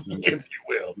show, if you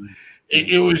will.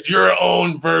 It was your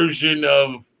own version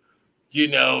of, you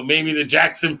know, maybe the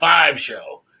Jackson 5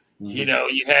 show. You know,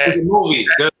 you had they're movies.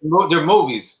 They're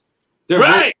movies. They're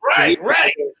right.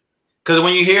 Because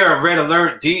when you hear a Red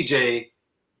Alert DJ,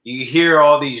 you hear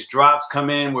all these drops come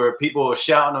in where people are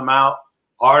shouting them out,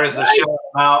 artists are shouting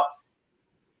them out.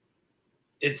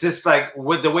 It's just like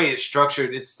with the way it's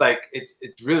structured, it's like it's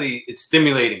really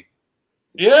stimulating.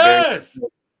 Yes.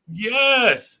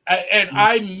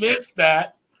 I miss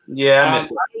that. Yeah, I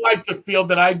miss it. I like to feel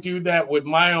that I do that with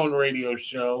my own radio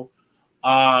show,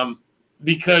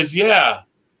 because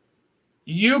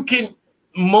you can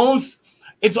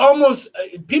it's almost,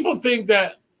 people think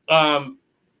that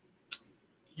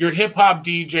your hip hop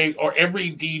DJ or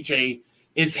every DJ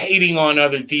is hating on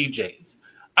other DJs.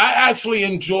 I actually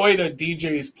enjoy that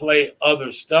DJs play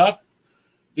other stuff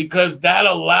because that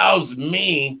allows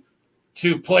me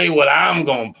to play what I'm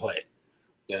going to play.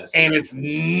 And it's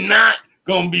not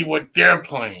going to be what they're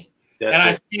playing.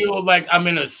 I feel like I'm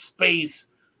in a space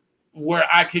where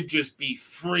I could just be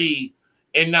free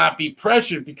and not be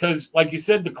pressured because, like you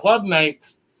said, the club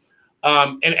nights,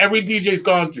 and every DJ's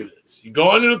gone through this. You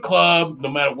go into the club, no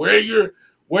matter where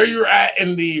you're at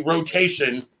in the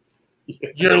rotation,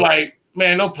 you're like,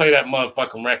 man, don't play that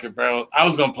motherfucking record, bro. I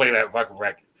was gonna play that fucking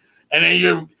record. And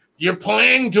then you're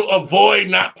playing to avoid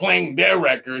not playing their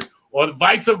record or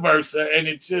vice versa. And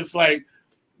it's just like,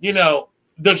 you know,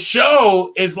 the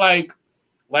show is like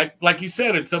you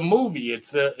said, it's a movie,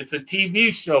 it's a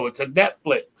TV show, it's a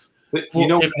Netflix. You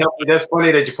know, that's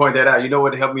funny that you point that out. You know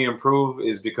what helped me improve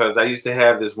is because I used to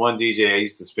have this one DJ I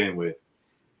used to spin with,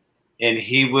 and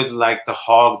he would like to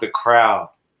hog the crowd.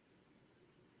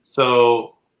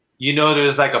 So, you know,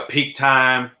 there's like a peak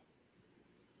time,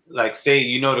 like say,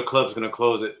 you know, the club's going to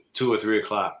close at 2 or 3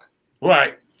 o'clock.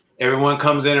 Right. Everyone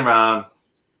comes in around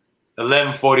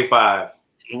 11:45.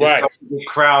 Right. It's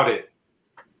crowded.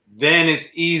 Then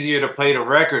it's easier to play the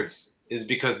records is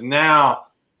because now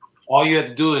all you have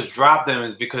to do is drop them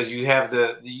is because you have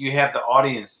the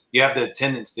audience, you have the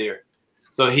attendance there.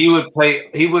 So he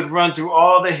would run through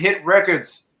all the hit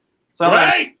records. So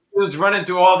like, he was running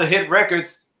through all the hit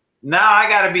records. Now I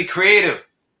got to be creative.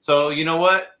 So you know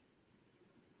what?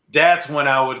 That's when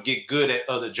I would get good at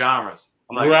other genres.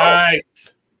 I'm like, oh,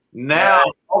 now,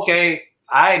 okay,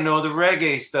 I know the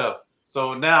reggae stuff.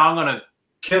 So now I'm going to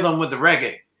kill them with the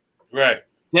reggae. Right.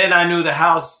 Then I knew the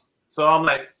house. So I'm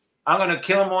like, I'm going to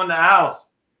kill them on the house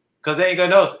because they ain't going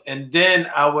to know. And then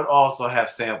I would also have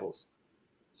samples.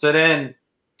 So then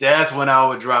that's when I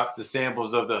would drop the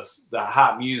samples of the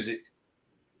hot music.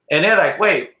 And they're like,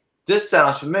 wait, this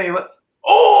sounds familiar.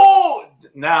 Oh,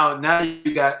 now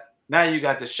you got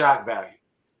the shock value.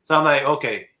 So I'm like,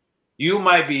 okay, you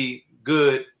might be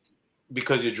good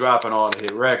because you're dropping all the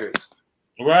hit records.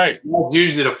 Right. That's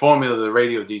usually the formula of the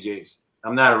radio DJs.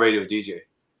 I'm not a radio DJ.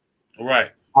 Right.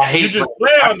 I hate you just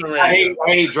play on the radio. I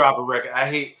hate dropping record. I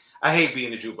hate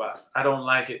being a jukebox. I don't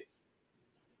like it.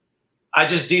 I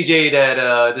just DJ'd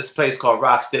at this place called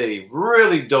Rocksteady.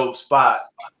 Really dope spot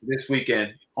this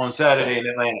weekend on Saturday in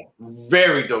Atlanta.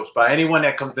 Very dope spot. Anyone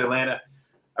that comes to Atlanta,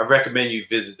 I recommend you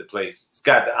visit the place. It's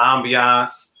got the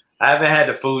ambiance. I haven't had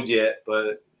the food yet,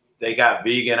 but they got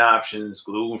vegan options,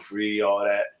 gluten-free, all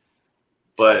that.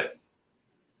 But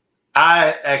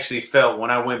I actually felt when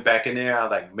I went back in there, I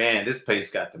was like, man, this place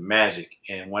got the magic.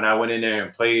 And when I went in there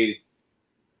and played,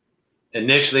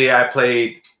 initially I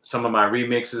played some of my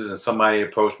remixes and somebody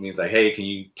approached me. He's like, hey, can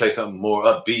you play something more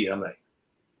upbeat? I'm like,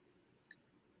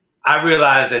 I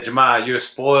realized that, Jamad, you're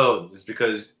spoiled. It's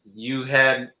because you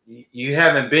haven't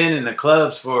been in the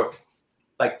clubs for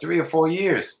like 3 or 4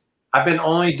 years. I've been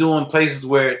only doing places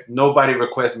where nobody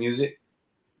requests music.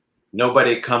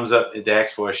 Nobody comes up and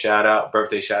asks for a shout out,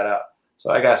 birthday shout out. So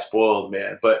I got spoiled,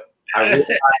 man. But I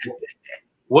realized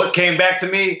what came back to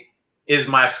me is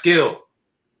my skill.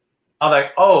 I'm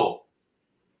like, oh,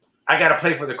 I got to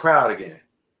play for the crowd again.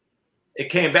 It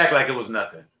came back like it was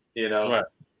nothing, you know? Right.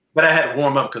 but I had to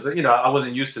warm up because I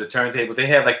wasn't used to the turntable. They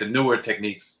have like the newer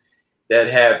techniques that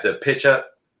have the pitch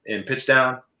up and pitch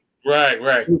down. Right.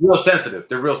 They're real sensitive.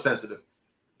 They're real sensitive.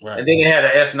 Right. And then they had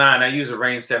an S9. I use a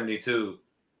Rain 72.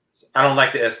 I don't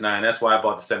like the S9. That's why I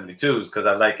bought the 72s, because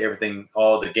I like everything,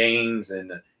 all the gains and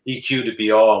the EQ to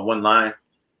be all on one line,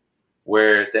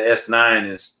 where the S9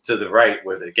 is to the right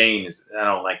where the gain is. I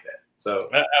don't like that. So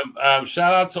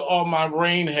shout out to all my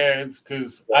Rain heads,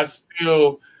 because I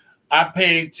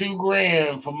paid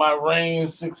 $2,000 for my Rain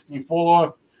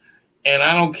 64, and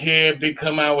I don't care if they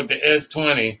come out with the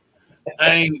S20. I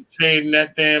ain't trading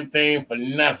that damn thing for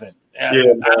nothing.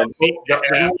 Yeah,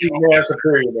 man. They're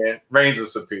superior, man. Rains are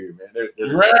superior, man.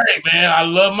 They're right, man. I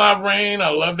love my Rain. I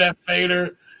love that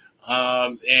fader.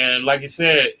 And like you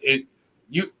said,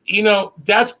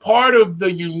 that's part of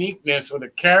the uniqueness or the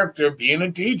character of being a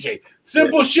DJ.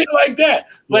 Simple shit like that.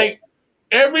 Like,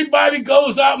 everybody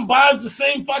goes out and buys the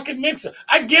same fucking mixer.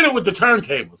 I get it with the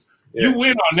turntables. You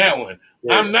win on that one.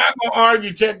 I'm not gonna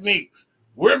argue techniques.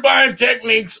 We're buying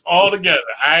techniques all together.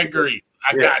 I agree.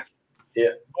 I got you. Yeah.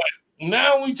 But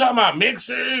now we talking about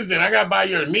mixers and I gotta buy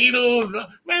your needles.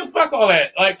 Man, fuck all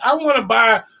that. Like, I want to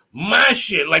buy my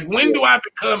shit. Like, when do I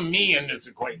become me in this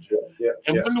equation?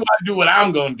 And when do I do what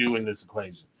I'm gonna do in this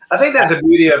equation? I think that's the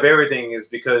beauty of everything, is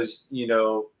because you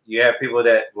have people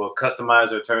that will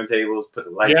customize their turntables, put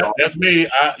the lights on. That's me.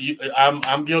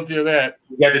 I'm guilty of that.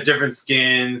 You got the different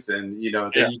skins, and you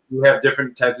have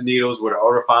different types of needles, with the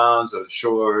Autofons or the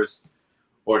Shores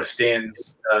or the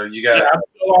Stins. I'm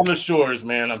still on the Shores,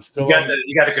 man. I'm still.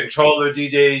 You got the controller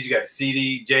DJs, you got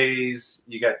the CDJs,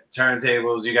 you got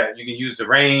turntables, you can use the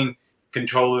Rain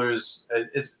controllers.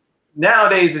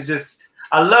 Nowadays it's just,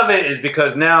 I love it, is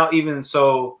because now, even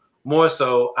so, more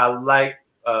so, I like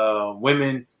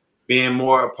women being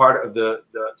more a part of the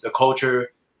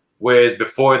culture, whereas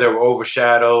before they were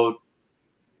overshadowed.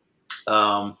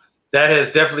 That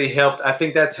has definitely helped. I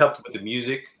think that's helped with the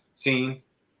music scene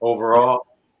overall,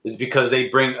 is because they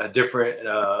bring a different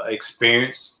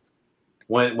experience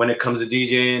when it comes to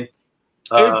DJing.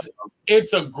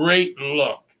 It's a great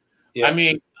look. Yeah. I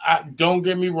mean, don't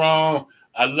get me wrong.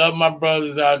 I love my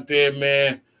brothers out there,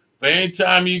 man. But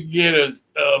anytime you get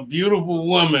a beautiful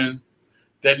woman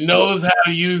that knows how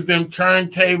to use them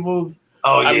turntables,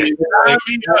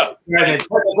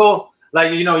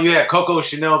 like, you had Coco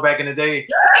Chanel back in the day.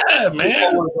 Yeah,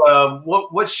 man.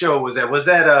 What show was that? Was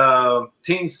that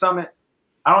Teen Summit?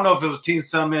 I don't know if it was Teen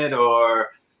Summit or.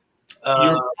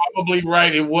 You're probably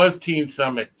right. It was Teen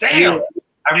Summit. Damn. Yeah.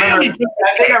 I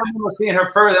remember seeing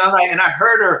her first. And I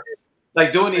heard her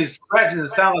like doing these scratches and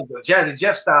sound like the Jazzy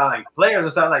Jeff style, like flares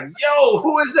and stuff. Like, yo,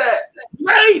 who is that?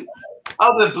 Right. I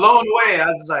was just blown away. I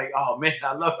was like, oh man,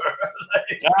 I love her.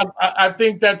 I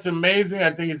think that's amazing.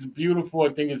 I think it's beautiful. I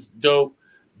think it's dope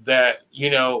that,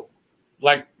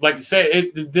 like I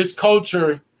said, this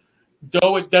culture,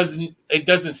 though it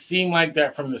doesn't seem like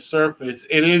that from the surface,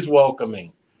 it is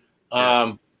welcoming.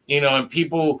 And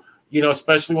people,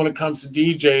 especially when it comes to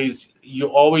DJs, you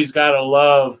always gotta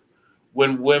love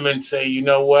when women say, you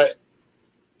know what,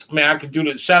 man, I could do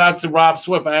this. Shout out to Rob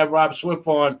Swift. I had Rob Swift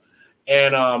on,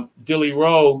 and Dilly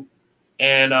Rowe,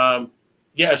 and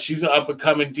she's an up and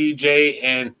coming DJ,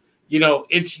 and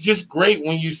it's just great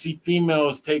when you see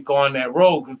females take on that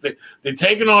role, because they're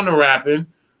taking on the rapping,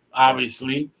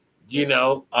 obviously,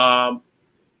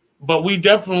 but we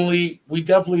definitely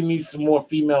need some more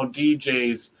female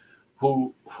DJs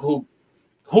who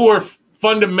are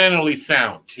fundamentally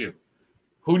sound too,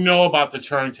 who know about the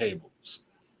turntables.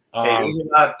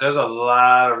 There's a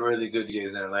lot of really good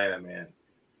DJs in Atlanta, man.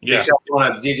 Yeah,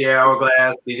 DJ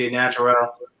Hourglass, DJ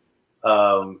Natural.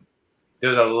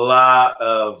 There's a lot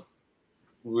of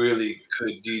really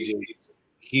good DJs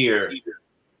here,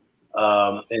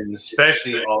 and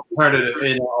especially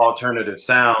alternative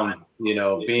sound.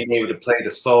 Being able to play the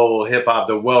soul, hip hop,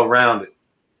 they're well rounded.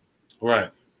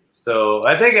 Right. So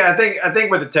I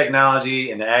think with the technology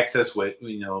and the access with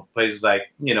places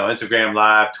like Instagram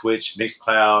Live, Twitch,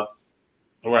 Mixcloud,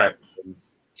 right,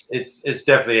 it's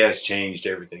definitely has changed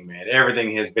everything, man.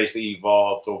 Everything has basically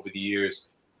evolved over the years.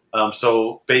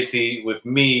 So basically with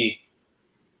me,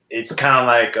 it's kind of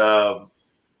like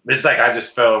it's like I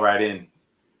just fell right in.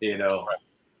 Right.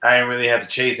 I didn't really have to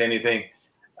chase anything.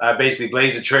 I basically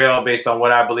blazed a trail based on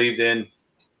what I believed in.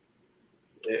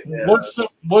 What's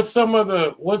some of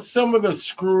the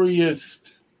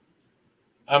screwiest?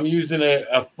 I'm using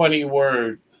a funny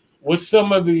word. What's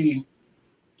some of the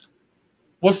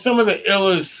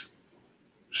illest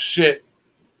shit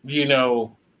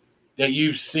that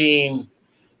you've seen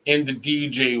in the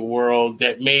DJ world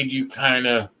that made you kind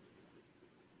of,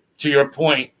 to your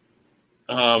point,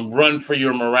 run for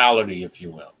your morality, if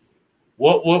you will?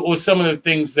 What was some of the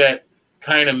things that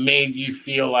kind of made you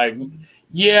feel like,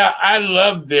 yeah, I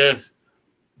love this,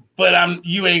 but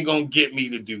you ain't gonna get me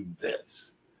to do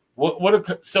this? What are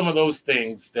some of those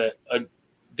things that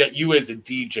you as a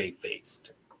DJ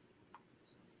faced?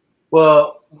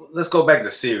 Well, let's go back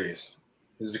to Sirius.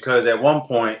 It's because at one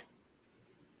point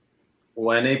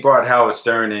when they brought Howard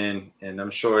Stern in, and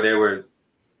I'm sure they were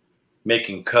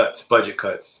making cuts, budget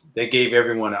cuts, they gave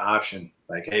everyone an option,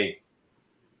 like, hey,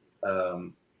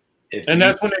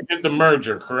 that's when they did the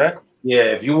merger, correct? Yeah,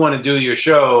 if you want to do your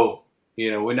show,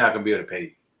 we're not gonna be able to pay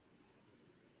you.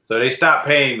 So they stopped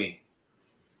paying me.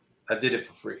 I did it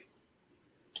for free.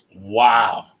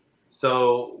 Wow.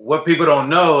 So what people don't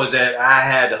know is that I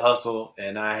had to hustle,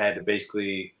 and I had to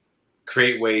basically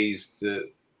create ways to,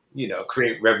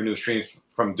 create revenue streams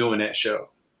from doing that show.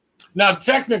 Now,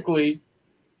 technically,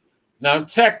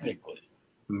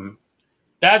 mm-hmm.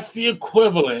 that's the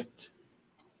equivalent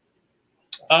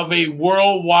of a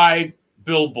worldwide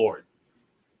billboard.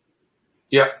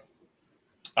 Yep.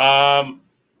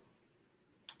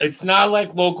 It's not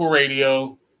like local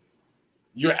radio.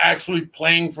 You're actually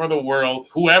playing for the world,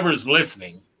 whoever's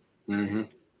listening. Mm-hmm.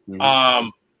 Mm-hmm.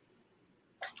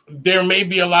 There may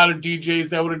be a lot of DJs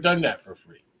that would have done that for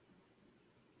free.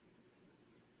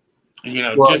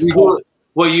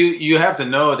 You have to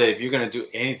know that if you're going to do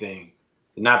anything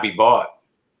to not be bought,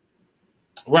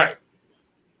 right?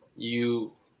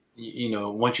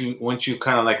 Once you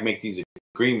kind of like make these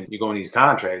agreements, you go in these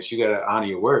contracts, you got to honor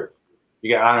your word.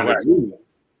 You got to honor the agreement.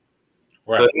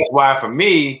 Right. So that's why for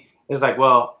me, it's like,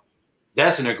 well,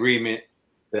 that's an agreement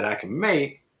that I can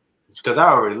make because I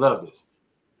already love this.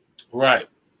 Right.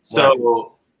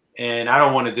 So, and I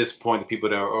don't want to disappoint the people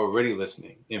that are already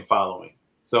listening and following.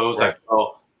 So it was like,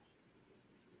 oh,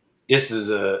 this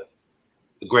is a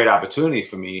great opportunity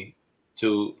for me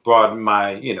to broaden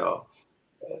my,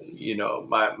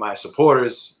 my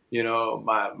supporters,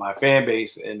 my fan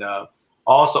base, and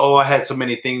also I had so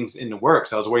many things in the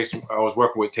works. I was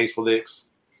working with Tasteful Licks.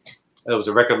 It was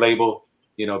a record label,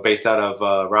 based out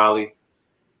of Raleigh.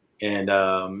 And,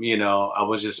 I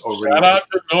was just already. Shout out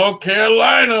to North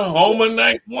Carolina, home of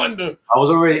Ninth Wonder. I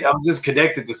was just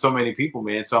connected to so many people,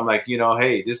 man. So I'm like,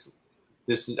 hey, this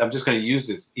is, I'm just going to use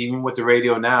this, even with the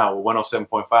radio now,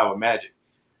 107.5 with Magic.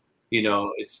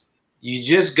 You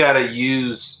just got to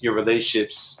use your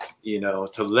relationships,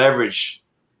 to leverage,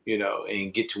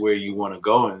 and get to where you want to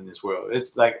go in this world.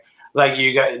 It's like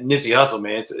you got Nipsey Hussle,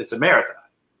 man. It's a marathon.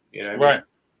 You know what I mean?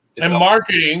 And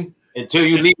marketing until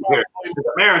you leave here. It's a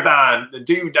marathon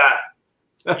until you die.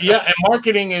 Yeah, and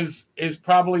marketing is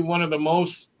probably one of the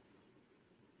most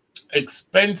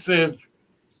expensive,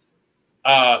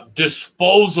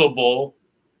 disposable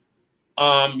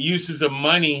uses of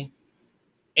money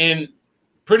in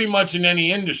pretty much in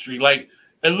any industry. Like,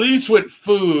 at least with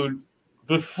food,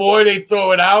 before they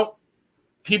throw it out,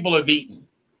 people have eaten.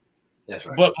 That's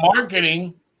right. But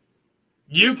marketing,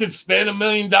 you could spend $1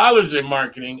 million in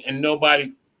marketing and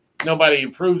nobody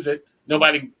approves it.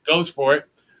 Nobody goes for it.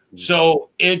 Mm-hmm. So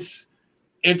it's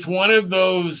one of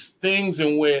those things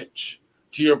in which,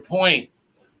 to your point,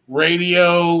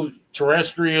 radio,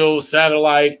 terrestrial,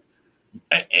 satellite,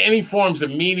 any forms of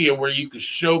media where you could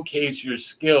showcase your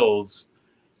skills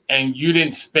and you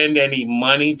didn't spend any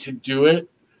money to do it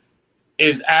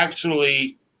is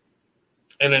actually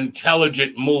an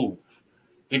intelligent move.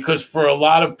 Because for a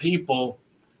lot of people,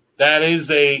 that is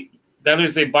a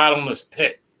bottomless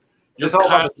pit. It's all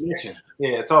about the connection.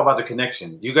 Yeah, it's all about the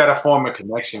connection. You got to form a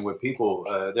connection with people.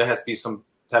 There has to be some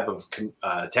type of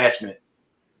attachment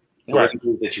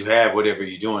that you have, whatever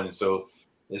you're doing. And so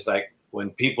it's like when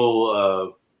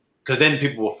people, because then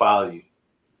people will follow you.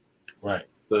 Right.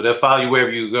 So they'll follow you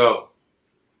wherever you go.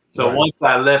 So once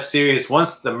I left Sirius,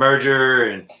 once the merger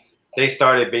and they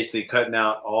started basically cutting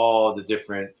out all the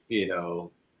different,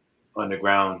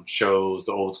 underground shows,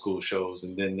 the old school shows,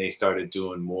 and then they started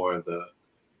doing more of the,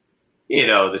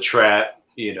 the trap,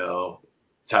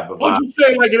 type of. Well, you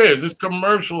say it like it is. It's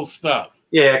commercial stuff.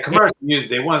 Yeah, commercial music.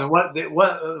 They want what they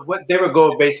would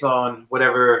go based on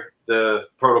whatever the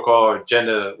protocol or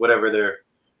agenda, whatever their,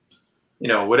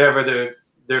 whatever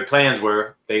their plans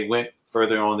were. They went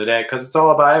further on to that because it's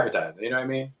all about advertising. You know what I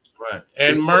mean? Right.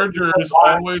 And mergers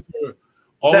always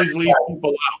leave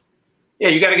people out. Yeah,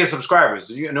 you got to get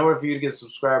subscribers. In order for you to get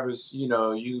subscribers,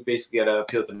 you basically got to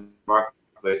appeal to the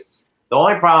marketplace. The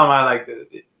only problem I like to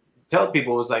tell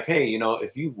people is like, hey,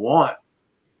 if you want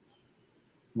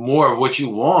more of what you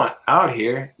want out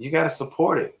here, you got to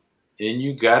support it. And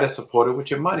you got to support it with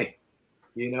your money.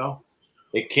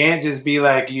 It can't just be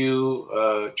like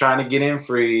you trying to get in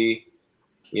free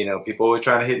You know, people always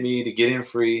trying to hit me to get in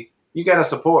free. You got to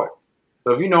support.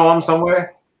 So if you know I'm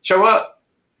somewhere, show up.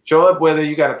 Show up whether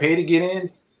you got to pay to get in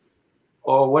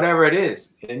or whatever it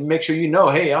is. And make sure you know,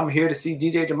 hey, I'm here to see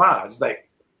DJ Jamad. It's like,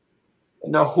 you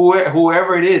know,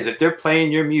 whoever it is, if they're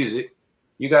playing your music,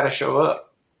 you got to show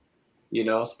up. You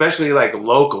know, especially like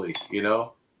locally, you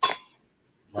know.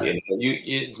 Right.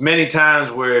 It's many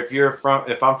times where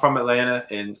if I'm from Atlanta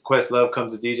and Questlove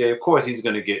comes to DJ, of course he's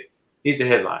the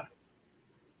headliner.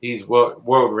 He's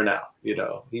world renowned, you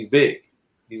know. He's big.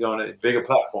 He's on a bigger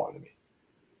platform than me.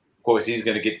 Of course, he's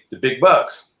gonna get the big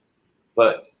bucks.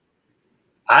 But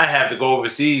I have to go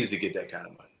overseas to get that kind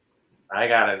of money. I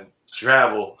gotta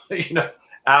travel, you know,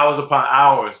 hours upon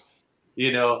hours,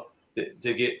 you know,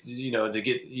 to get the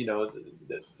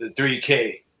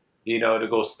 3K, you know, to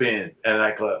go spin at a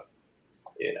nightclub,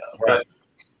 you know. Right.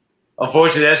 But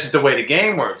unfortunately, that's just the way the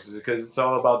game works, is because it's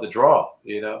all about the draw,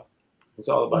 you know. It's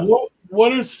all about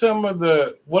what are some of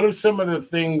the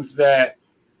things that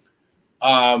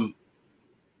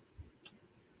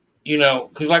you know,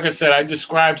 because like I said, I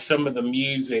described some of the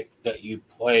music that you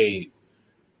played,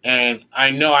 and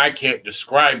I know I can't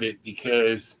describe it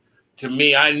because to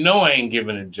me, I know I ain't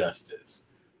giving it justice.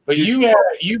 But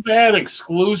you've had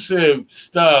exclusive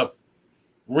stuff,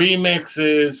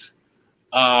 remixes,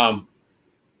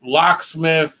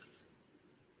 Locksmith,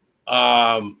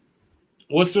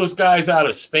 what's those guys out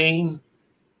of Spain?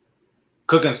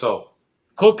 Cooking Soul.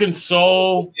 Cooking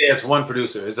Soul. Yeah, it's one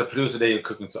producer. It's a producer they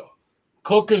Cooking Soul.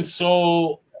 Cooking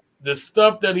Soul, the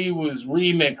stuff that he was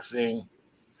remixing.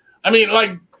 I mean,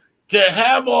 like, to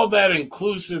have all that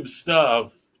inclusive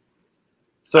stuff.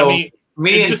 So I mean,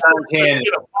 me and Don Cannon,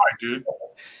 apart, dude.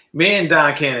 Me and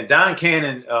Don Cannon. Don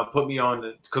Cannon put me on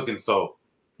the Cooking Soul.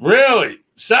 Really?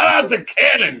 Shout out to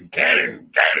Cannon. Don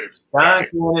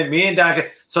Cannon, me and Don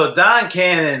Cannon. So Don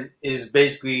Cannon is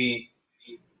basically,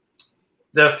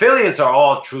 the affiliates are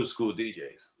all true school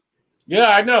DJs. Yeah,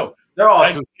 I know. They're all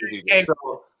true school DJs.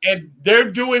 And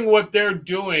they're doing what they're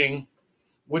doing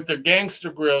with the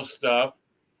Gangsta Grill stuff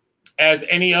as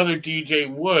any other DJ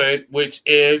would, which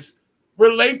is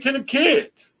relate to the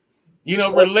kids. You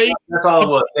know, relate. That's all it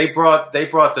was. They brought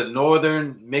the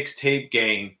Northern mixtape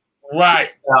game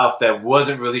right South that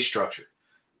wasn't really structured.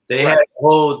 They had a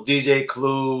whole DJ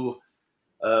Clue,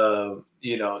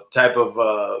 you know, type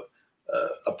of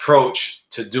approach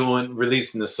to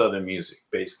releasing the Southern music,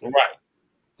 basically. Right.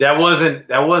 That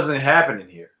wasn't happening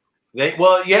here.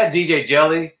 DJ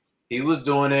Jelly, he was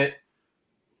doing it,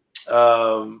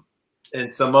 and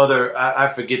some other I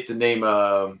forget the name,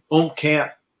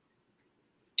 Camp.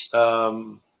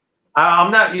 I'm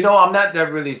not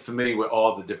that really familiar with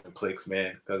all the different cliques,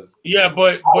 man. Because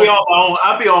but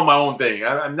I'll be on my own thing.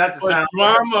 I'm not the sound.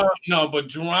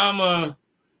 Drama.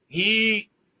 He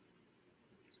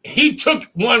took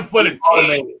one for the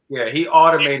team. Yeah, he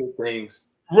automated things.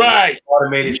 Right,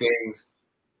 automated things.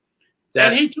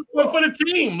 And he took one for the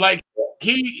team. Like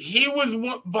he was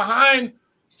behind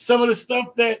some of the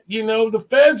stuff that, you know, the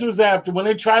feds was after when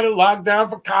they tried to lock down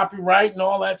for copyright and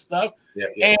all that stuff. Yeah.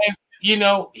 And you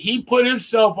know, he put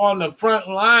himself on the front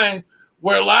line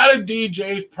where a lot of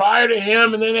DJs prior to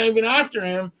him and then even after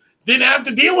him didn't have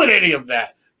to deal with any of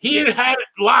that. He had it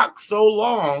locked so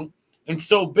long and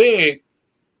so big,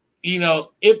 you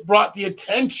know, it brought the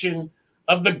attention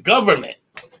of the government.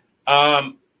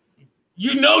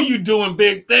 You know, you're doing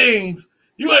big things.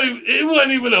 It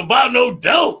wasn't even about no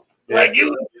dope. Yeah. Like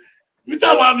you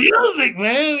talking about music,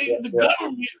 man. The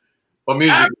government. Well,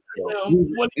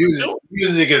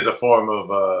 music is a form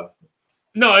of.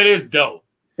 No, it is dope.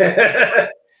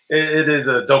 it is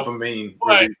a dopamine.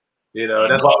 Right. You know,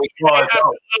 that's why we call it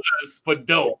dope. For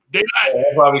dope. That's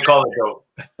why we call it dope.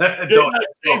 They're not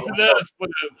chasing us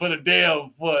for the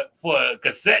damn for a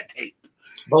cassette tape.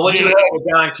 But what you had with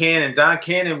Don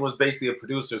Cannon was basically a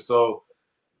producer. So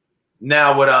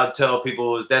now what I'll tell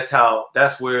people is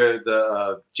that's where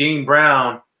the Gene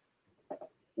Brown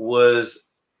was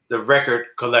the record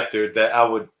collector that I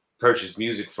would purchase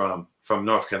music from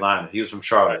North Carolina. He was from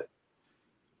Charlotte.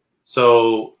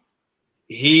 So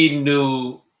Gene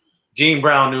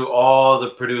Brown knew all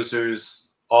the producers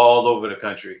all over the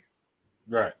country.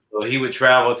 Right. So he would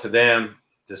travel to them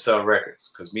to sell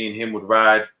records because me and him would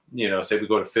ride, you know, say we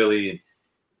go to Philly and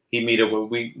we meet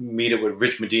up with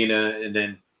Rich Medina, and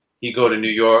then he go to New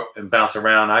York and bounce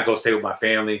around. I go stay with my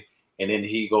family, and then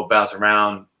he go bounce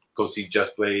around, go see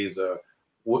Just Blaze or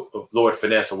Lord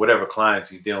Finesse or whatever clients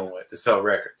he's dealing with to sell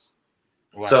records.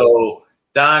 Wow. So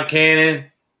Don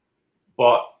Cannon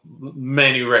bought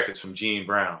many records from Gene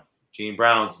Brown. Gene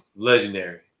Brown's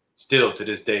legendary still to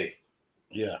this day.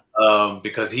 Yeah.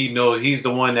 Because he knows he's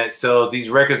the one that sells these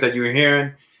records that you're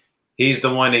hearing. He's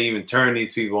the one that even turned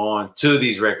these people on to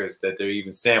these records that they're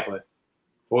even sampling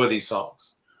for these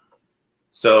songs.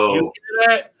 So you hear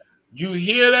that? You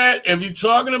hear that? If you're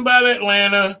talking about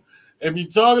Atlanta, if you're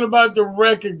talking about the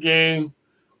record game,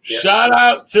 shout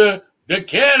out to the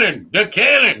Cannon, the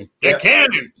Cannon, the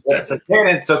Cannon. Yeah,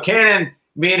 so Cannon,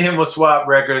 me and him will swap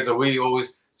records, or we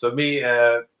always. So me,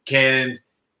 Cannon,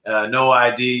 No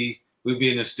ID, we'd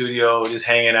be in the studio just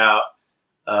hanging out.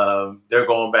 They're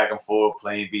going back and forth,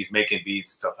 playing beats, making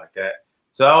beats, stuff like that.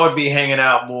 So I would be hanging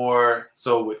out more.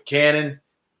 So with Cannon,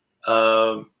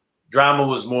 Drama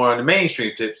was more on the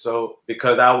mainstream tip. So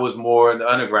because I was more in the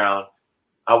underground,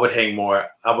 I would hang more.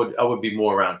 I would be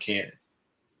more around Cannon.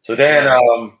 So then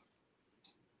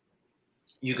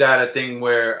you got a thing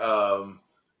where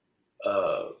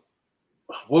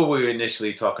what were we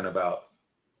initially talking about?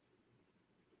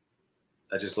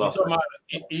 I just lost.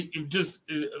 Just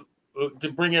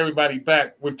to bring everybody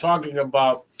back, we're talking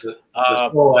about the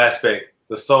soul aspect.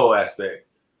 The soul aspect.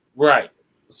 Right.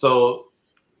 So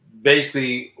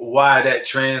basically, why that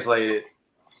translated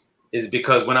is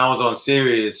because when I was on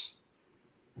Sirius,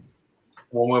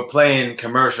 when we're playing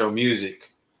commercial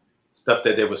music, stuff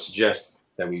that they would suggest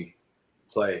that we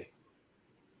play.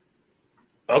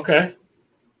 Okay.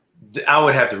 I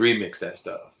would have to remix that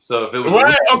stuff. So if it was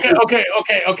right,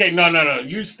 okay. No.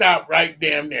 You stop right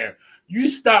damn there. You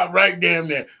stop right damn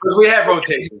there. Because we have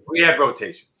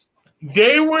rotations.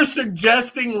 They were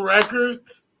suggesting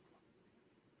records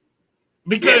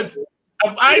because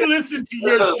if I listen to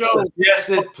your show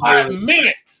for 5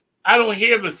 minutes, I don't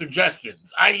hear the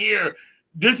suggestions. I hear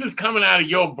this is coming out of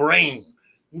your brain.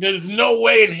 There's no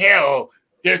way in hell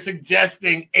they're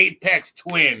suggesting Apex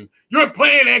Twin. You're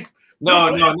playing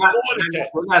No,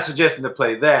 we're not suggesting to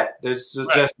play that. They're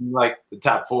suggesting like the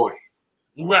top 40.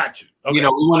 Right. Okay. You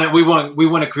know, we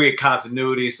want to create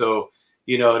continuity. So,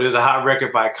 you know, there's a hot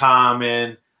record by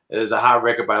Common, there's a hot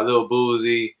record by Lil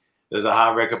Boozy, there's a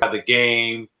hot record by The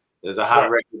Game, there's a hot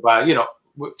record by, you know,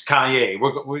 Kanye.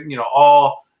 We're you know,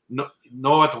 all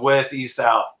northwest, east,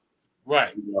 south.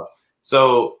 Right. You know?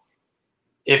 So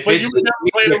if it's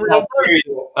the period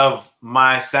of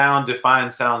my sound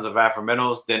defined sounds of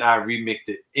Afromentals, then I remixed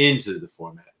it into the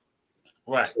format.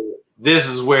 Right. So this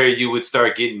is where you would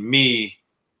start getting me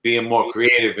being more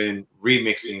creative and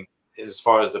remixing as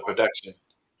far as the production.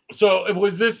 So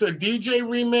was this a DJ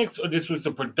remix or this was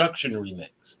a production remix?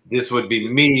 This would be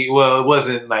me. Well, I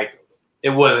wasn't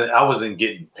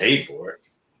getting paid for it.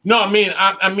 No, I mean,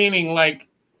 I'm meaning like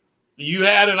you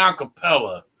had an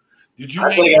acapella. Did you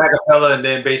make an acapella and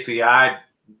then basically I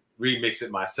remix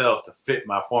it myself to fit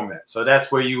my format. So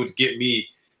that's where you would get me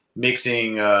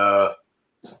mixing what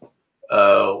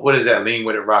is that? Lean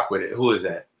with it, rock with it. Who is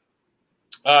that?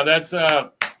 That's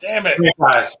damn it.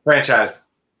 Franchise. Franchise.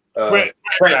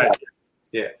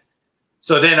 Yeah.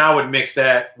 So then I would mix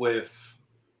that with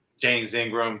James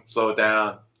Ingram, slow it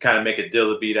down, kind of make a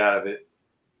Dilla beat out of it.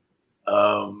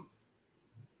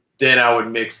 Then I would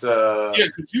mix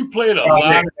because you played a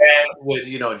lot with,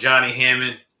 you know, Johnny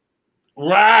Hammond.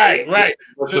 Right.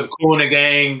 With some Kuna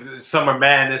Gang, Summer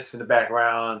Madness in the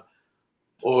background.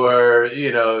 Or,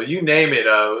 you know, you name it,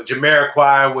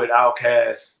 Jamiroquai with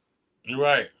Outkast.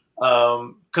 Right.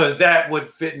 Because that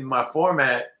would fit in my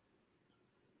format,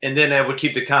 and then that would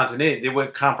keep the continuity. They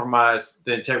wouldn't compromise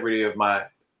the integrity of my,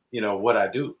 you know, what I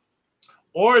do.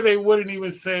 Or they wouldn't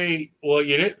even say, well,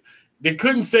 you didn't. They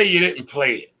couldn't say you didn't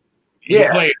play it. You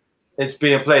played it. It's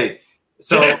being played.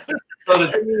 So, so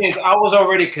the thing is, I was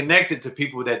already connected to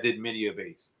people that did media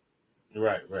base.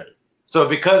 Right. So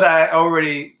because I'm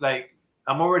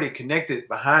already connected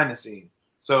behind the scenes.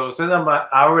 So since I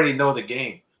already know the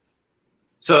game.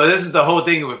 So this is the whole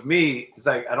thing with me. It's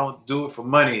like I don't do it for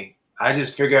money. I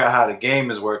just figure out how the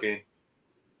game is working.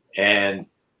 And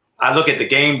I look at the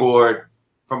game board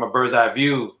from a bird's eye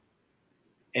view.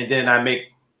 And then I make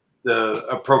the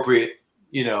appropriate,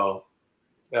 you know,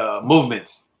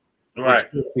 movements. Right.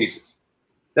 Pieces.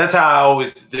 That's how I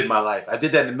always did my life. I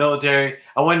did that in the military.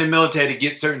 I went in the military to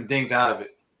get certain things out of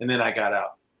it. And then I got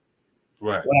out.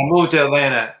 Right. When I moved to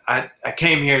Atlanta, I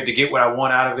came here to get what I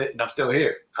want out of it, and I'm still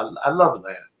here. I love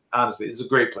Atlanta. Honestly, it's a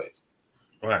great place.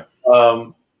 Right.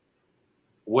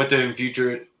 What the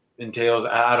future entails,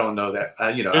 I don't know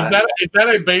that. You know, is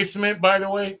that a basement, by the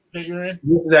way, that you're in?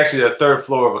 This is actually the third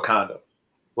floor of a condo.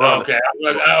 Okay,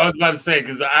 I was about to say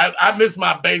because I miss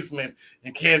my basement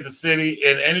in Kansas City,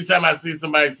 and anytime I see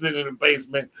somebody sitting in the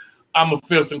basement, I'm gonna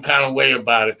feel some kind of way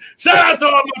about it. Shout out to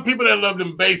all my people that love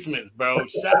them basements, bro.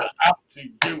 Shout out to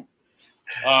you.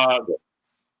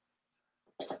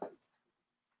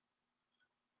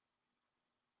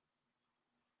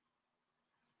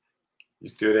 You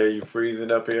still there? You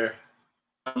freezing up here?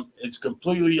 It's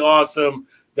completely awesome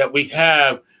that we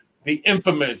have the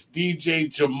infamous DJ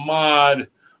Jamad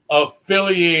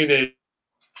affiliated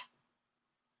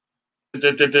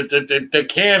the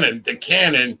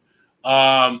canon.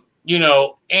 You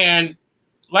know, and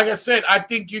like I said, I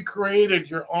think you created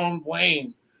your own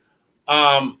lane.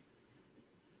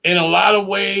 In a lot of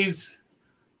ways,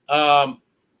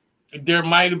 there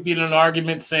might have been an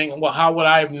argument saying, well, how would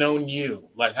I have known you?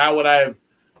 Like, how would I have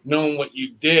known what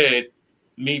you did?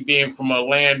 Me being from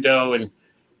Orlando and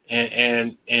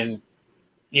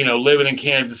you know, living in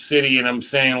Kansas City, and I'm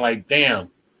saying, like,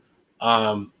 damn,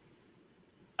 I'm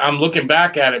looking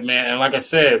back at it, man, and like I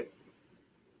said,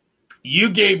 you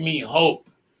gave me hope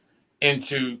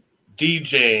into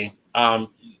DJing.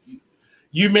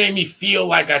 You made me feel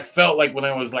like I felt like when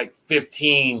I was like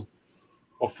 15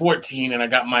 or 14, and I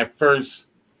got my first,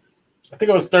 I think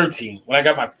I was 13, when I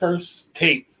got my first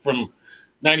tape from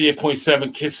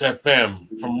 98.7 Kiss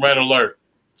FM from Red Alert.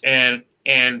 And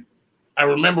I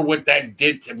remember what that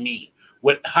did to me,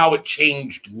 how it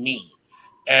changed me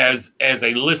as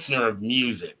a listener of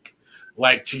music.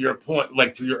 Like, to your point,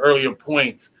 like to your earlier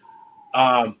points,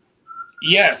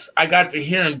 yes, I got to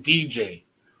hear him DJ.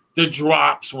 The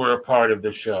drops were a part of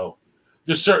the show.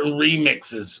 The certain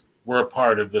remixes were a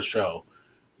part of the show.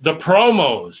 The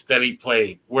promos that he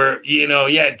played where, you know,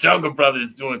 yeah, Jungle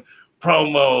Brothers doing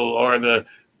promo, or the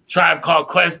Tribe Called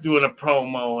Quest doing a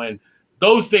promo, and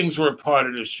those things were a part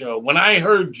of the show. When I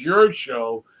heard your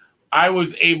show, I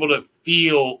was able to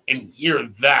feel and hear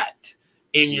that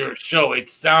in your show. It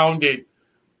sounded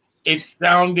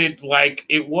like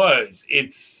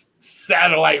it's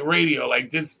satellite radio.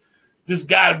 Like, this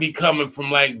got to be coming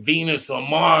from like Venus or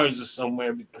Mars or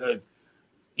somewhere, because,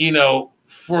 you know,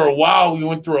 for a while we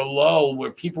went through a lull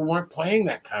where people weren't playing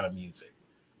that kind of music.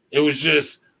 It was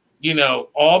just, you know,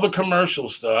 all the commercial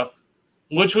stuff,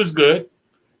 which was good,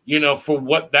 you know, for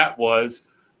what that was.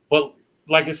 But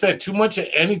like I said, too much of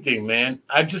anything, man.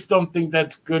 I just don't think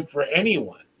that's good for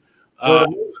anyone. Well,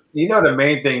 you know, the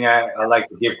main thing I like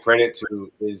to give credit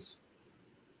to is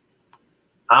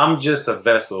I'm just a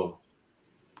vessel.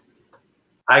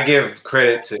 I give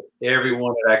credit to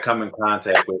everyone that I come in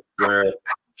contact with. Where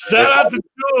shout out to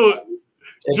Jules.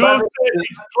 Jules said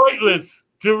it's pointless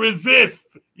to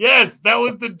resist. Yes, that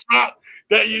was the drop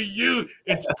that you used.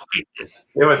 It's pointless.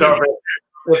 It was over.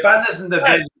 If I listen to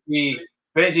Benji B,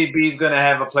 Benji B's gonna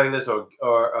have a playlist,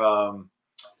 or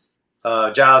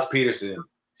Giles Peterson.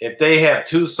 If they have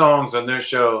 2 songs on their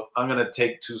show, I'm gonna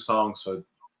take 2 songs. So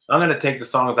I'm gonna take the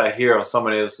songs I hear on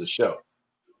somebody else's show,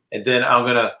 and then I'm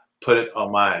gonna put it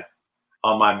on my.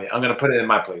 I'm gonna put it in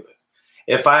my playlist.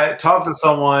 If I talk to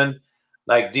someone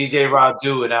like DJ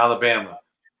Radu in Alabama,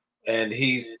 and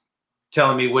he's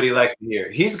telling me what he likes to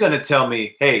hear, he's gonna tell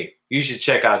me, "Hey, you should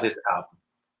check out this album."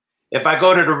 If I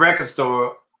go to the record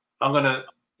store, I'm gonna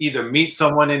either meet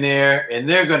someone in there, and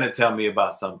they're gonna tell me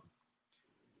about something.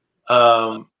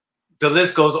 The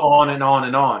list goes on and on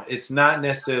and on. It's not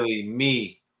necessarily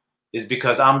me. It's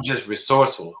because I'm just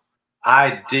resourceful.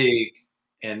 I dig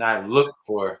and I look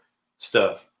for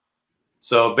stuff.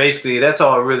 So basically, that's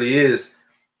all it really is.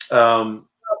 But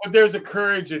there's a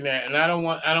courage in that, and I don't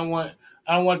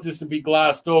want this to be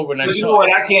glossed over. And but you know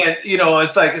what? I can't. You know,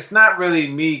 it's like, it's not really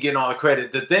me getting all the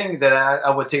credit. The thing that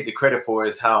I would take the credit for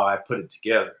is how I put it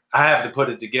together. I have to put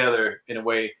it together in a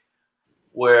way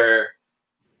where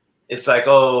it's like,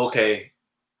 oh, okay,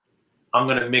 I'm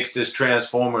gonna mix this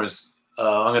Transformers.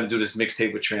 I'm gonna do this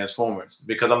mixtape with Transformers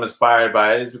because I'm inspired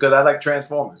by it. It's because I like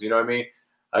Transformers. You know what I mean?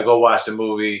 I go watch the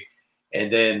movie, and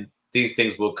then these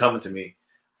things will come to me.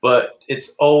 But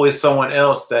it's always someone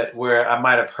else that where I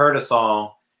might have heard a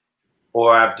song,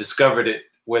 or I've discovered it,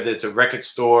 whether it's a record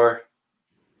store,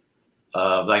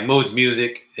 like Moods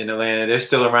Music in Atlanta. They're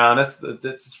still around.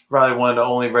 That's probably one of the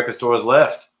only record stores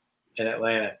left in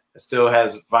Atlanta. It still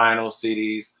has vinyl,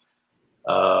 CDs.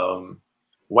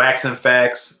 Wax and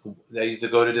Facts. I used to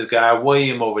go to this guy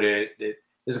William over there.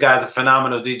 This guy's a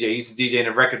phenomenal DJ. He used to DJ in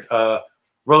a record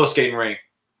roller skating rink.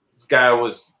 This guy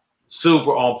was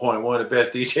super on point, one of the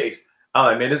best DJs. I'm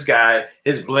like, man, this guy,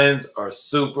 his blends are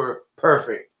super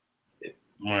perfect.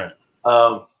 Right.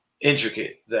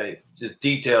 Intricate, like just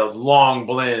detailed, long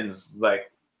blends, like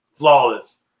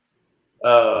flawless.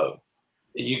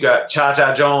 You got Cha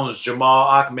Cha Jones, Jamal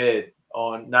Ahmed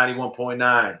on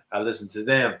 91.9. I listen to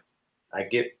them. I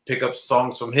pick up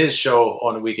songs from his show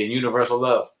on the weekend, Universal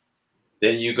Love.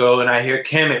 Then you go and I hear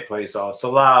Kemet play songs,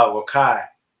 Salah or Kai.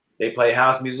 They play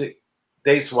house music.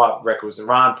 They swap records. And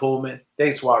Ron Pullman,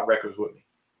 they swap records with me.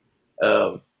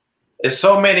 it's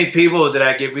so many people that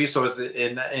I get resources,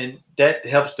 and that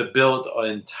helps to build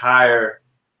an entire,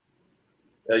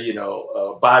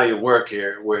 body of work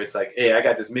here. Where it's like, hey, I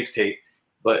got this mixtape,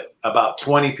 but about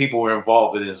 20 people were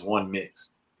involved in this one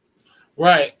mix.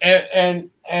 Right, and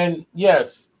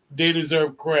yes, they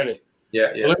deserve credit.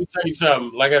 Yeah. But let me tell you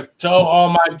something. Like I tell all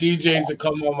my DJs that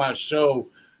come on my show,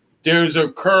 there's a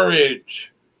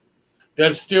courage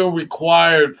that's still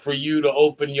required for you to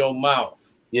open your mouth.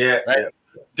 Yeah. Right.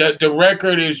 The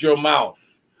record is your mouth.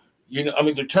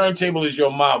 The turntable is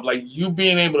your mouth. Like, you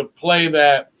being able to play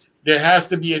that, there has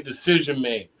to be a decision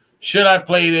made. Should I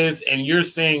play this? And you're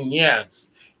saying yes.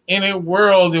 In a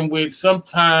world in which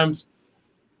sometimes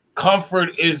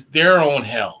comfort is their own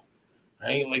hell,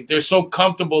 right? Like, they're so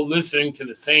comfortable listening to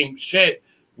the same shit.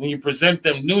 When you present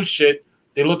them new shit,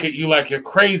 they look at you like you're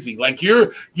crazy. Like,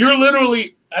 you're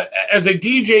literally, as a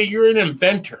DJ, you're an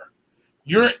inventor.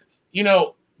 You're,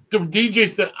 the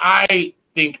DJs that I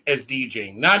think as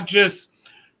DJing, not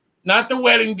the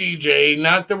wedding DJ,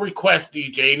 not the request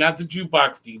DJ, not the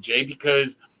jukebox DJ,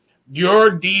 because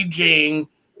your DJing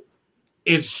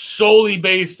is solely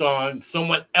based on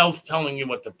someone else telling you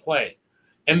what to play.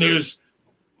 And there's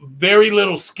very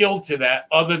little skill to that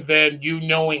other than you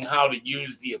knowing how to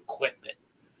use the equipment.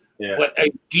 Yeah. But a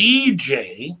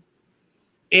DJ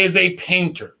is a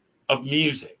painter of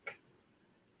music.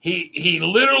 He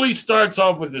literally starts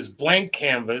off with this blank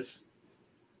canvas,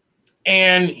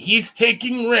 and he's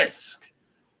taking risk.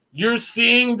 You're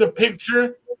seeing the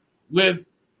picture with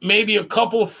maybe a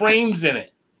couple of frames in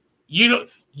it.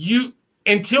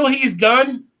 Until he's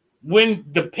done, when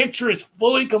the picture is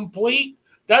fully complete,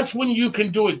 that's when you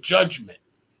can do a judgment.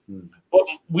 But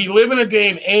we live in a day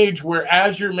and age where,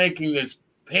 as you're making this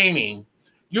painting,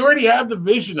 you already have the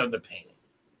vision of the painting.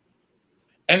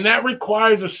 And that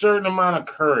requires a certain amount of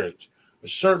courage, a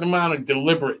certain amount of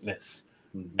deliberateness,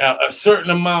 a certain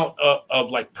amount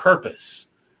of like purpose,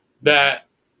 that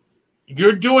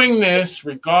you're doing this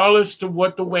regardless to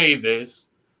what the wave is,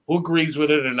 who agrees with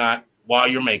it or not, while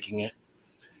you're making it.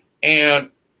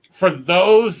 And for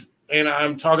those, and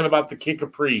I'm talking about the Kid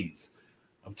Capris,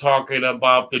 I'm talking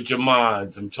about the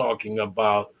Jamads, I'm talking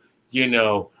about,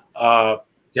 Jazzy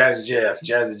Jeff,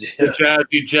 the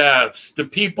Jazzy Jeffs, the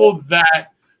people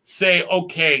that say,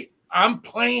 okay, I'm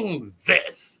playing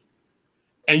this,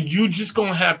 and you just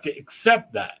gonna have to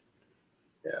accept that.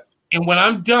 Yeah. And when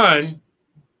I'm done,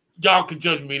 y'all can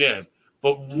judge me then.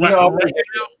 But right now, I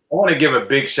want to give a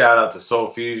big shout out to Soul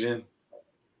Fusion.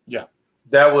 Yeah,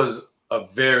 that was a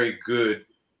very good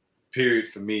period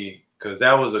for me, because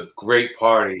that was a great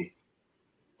party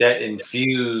that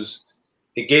infused.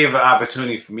 It gave an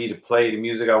opportunity for me to play the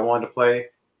music I wanted to play,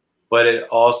 but it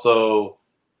also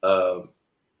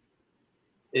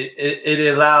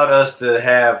it allowed us to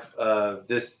have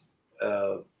this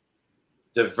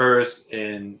diverse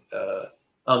and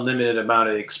unlimited amount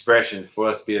of expression for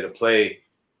us to be able to play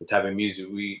the type of music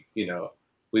we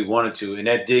wanted to, and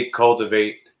that did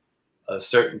cultivate a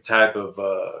certain type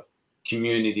of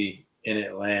community in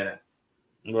Atlanta.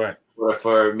 Right.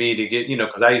 For me to get,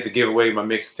 because I used to give away my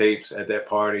mixtapes at that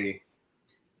party.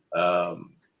 And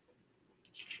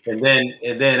then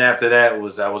after that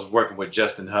I was working with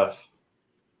Justin Huff,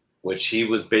 which he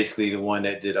was basically the one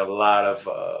that did a lot of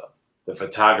the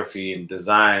photography and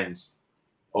designs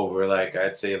over, like,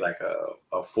 I'd say like a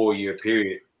 4-year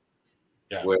period.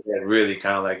 Yeah. Where that really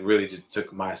kind of like really just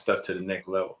took my stuff to the next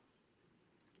level.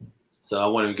 So I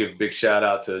want to give a big shout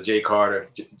out to Jay Carter,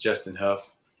 Justin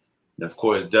Huff, and of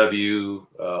course W,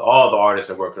 all the artists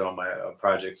that worked on my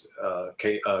projects,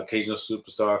 Occasional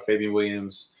Superstar, Fabian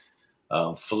Williams,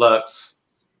 Flux,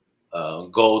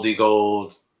 Goldie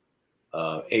Gold,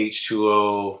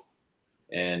 H2O,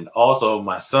 and also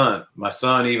my son. My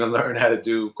son even learned how to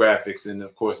do graphics, and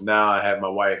of course now I have my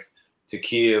wife,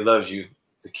 Takia loves you.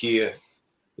 Takia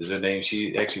is her name.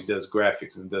 She actually does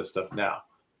graphics and does stuff now.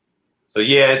 So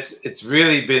yeah, it's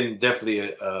really been definitely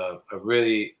a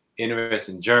really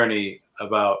interesting journey,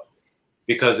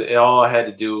 because it all had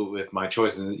to do with my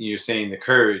choices. And you're saying the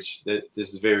courage, that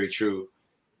this is very true,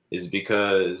 is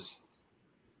because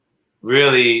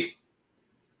really,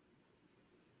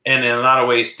 and in a lot of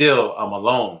ways still, I'm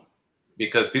alone,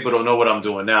 because people don't know what I'm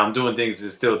doing now. I'm doing things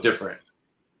that's still different.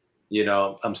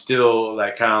 I'm still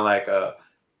like kind of like a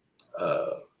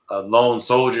lone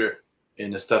soldier in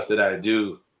the stuff that I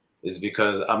do, is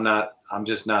because I'm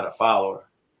just not a follower.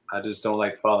 I just don't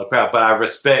like to follow the crowd, but I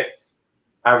respect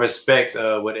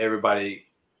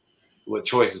what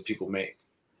choices people make.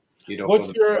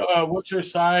 What's your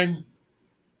sign?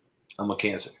 I'm a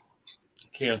Cancer.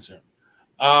 Cancer.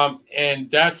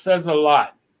 And that says a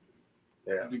lot.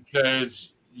 Yeah.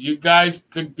 Because you guys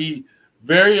could be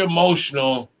very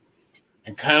emotional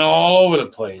and kind of all over the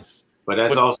place. But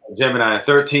that's also Gemini.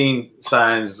 13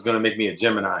 signs is going to make me a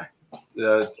Gemini.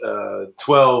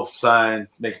 12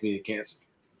 signs make me a Cancer.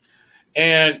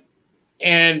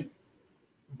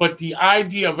 But the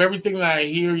idea of everything that I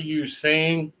hear you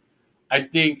saying, I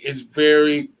think is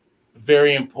very,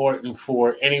 very important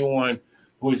for anyone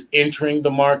who is entering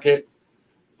the market,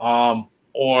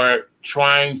 or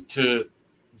trying to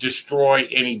destroy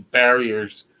any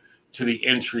barriers to the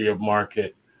entry of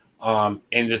market,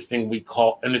 in this thing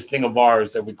of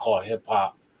ours that we call hip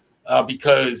hop,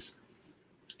 because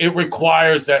it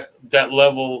requires that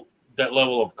level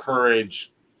of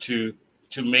courage to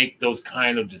make those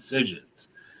kind of decisions.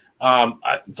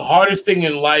 The hardest thing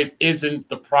in life isn't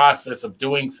the process of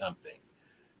doing something;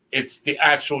 it's the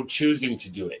actual choosing to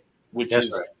do it, which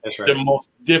is the most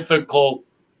difficult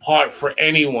part for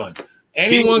anyone.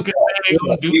 Anyone can say they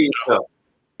can do so.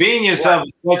 Being yourself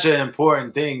is such an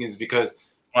important thing, is because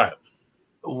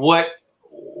what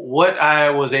I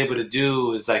was able to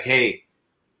do is like, hey,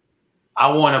 I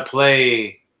want to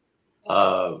play,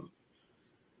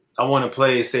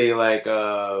 say like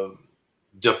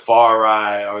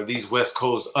Jafari or these West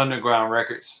Coast underground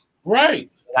records. Right.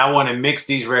 And I want to mix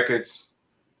these records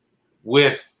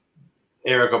with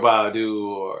Erykah Badu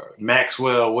or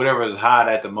Maxwell, whatever is hot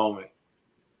at the moment.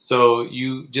 So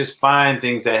you just find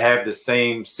things that have the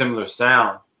same similar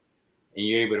sound, and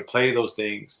you're able to play those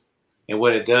things. And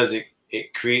what it does,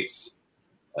 it creates,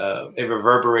 it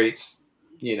reverberates,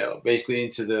 basically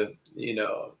into the,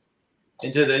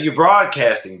 you're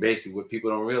broadcasting basically what people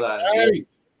don't realize. Hey.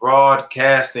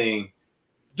 Broadcasting,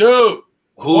 dude,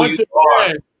 who you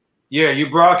are. Yeah, you're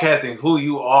broadcasting who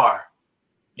you are.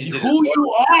 Who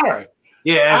you are.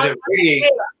 Yeah, as it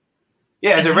radiates.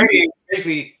 Yeah, as it radiates,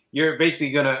 basically, you're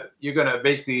gonna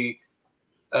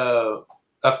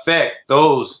affect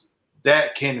those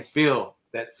that can feel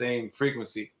that same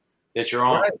frequency that you're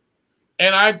on. Right.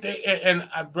 And I think,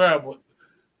 bro,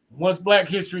 once Black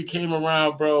History came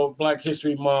around, bro, Black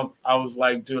History Month, I was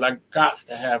like, dude, I got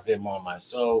to have him on my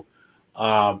show,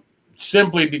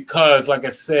 simply because, like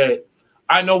I said,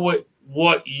 I know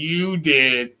what you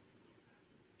did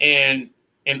in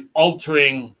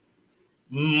altering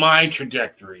my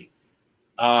trajectory.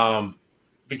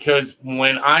 Because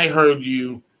when I heard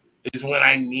you is when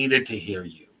I needed to hear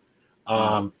you.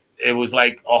 It was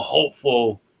like a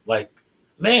hopeful, like,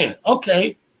 man,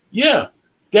 okay, yeah,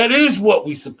 that is what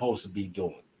we're supposed to be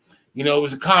doing. It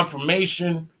was a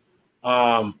confirmation,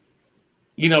 because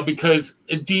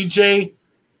a DJ,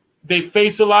 they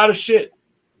face a lot of shit.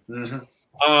 Mm-hmm.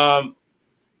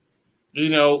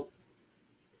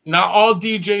 Not all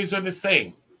DJs are the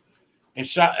same. And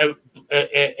shout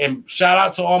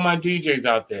out to all my DJs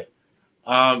out there.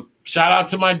 Shout out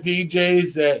to my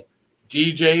DJs that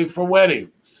DJ for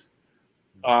weddings.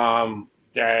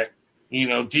 That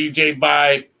DJ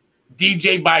by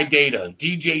data,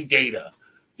 DJ data.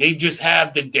 They just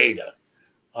have the data,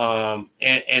 and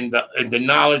the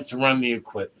knowledge to run the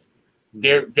equipment.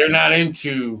 They're not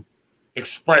into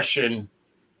expression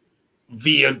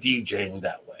via DJing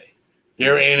that way.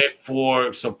 They're in it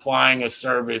for supplying a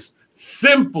service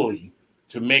simply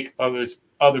to make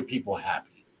other people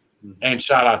happy. And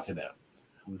shout out to them.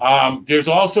 There's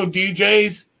also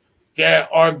DJs that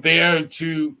are there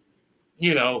to,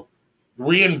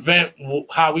 reinvent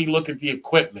how we look at the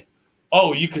equipment.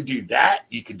 Oh, you could do that.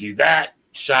 You could do that.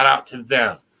 Shout out to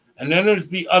them. And then there's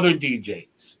the other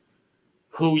DJs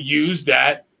who use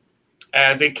that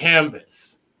as a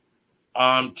canvas,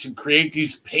 to create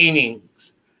these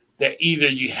paintings that either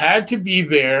you had to be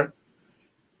there,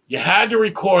 you had to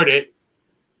record it,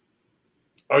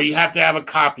 or you have to have a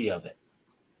copy of it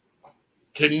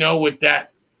to know what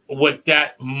that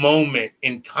moment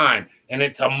in time. And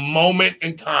it's a moment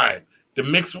in time. The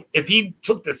mix, if he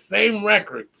took the same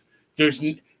records,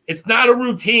 it's not a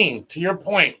routine, to your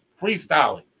point,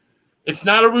 freestyling. It's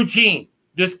not a routine.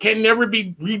 This can never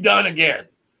be redone again.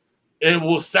 It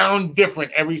will sound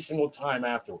different every single time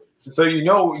afterwards. So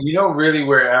really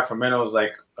where Afromentals,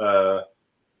 like the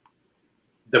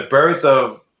birth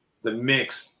of the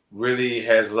mix really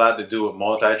has a lot to do with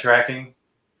multi-tracking,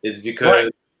 is because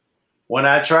when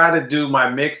I try to do my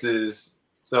mixes,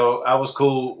 so I was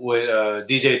cool with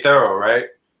DJ Thorough, right?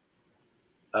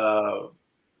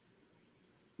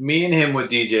 Me and him would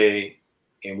DJ,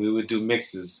 and we would do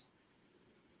mixes,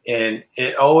 and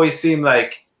it always seemed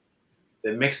like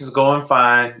the mix is going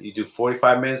fine. You do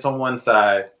 45 minutes on one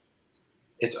side.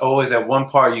 It's always at one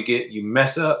part you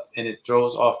mess up and it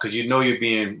throws off because you're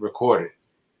being recorded.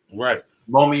 Right.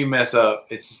 The moment you mess up,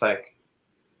 it's just like,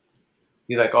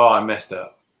 you're like, oh, I messed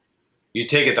up. you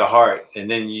take it to heart, and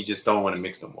then you just don't want to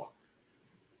mix no more.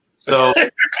 So I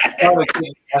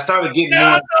started getting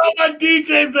Yeah, more. all my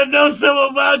DJs that know something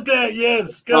about that.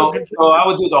 Yes, go. So I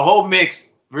would do the whole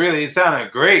mix. Really, it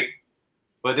sounded great,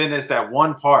 but then there's that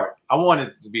one part I wanted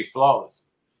it to be flawless,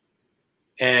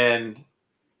 and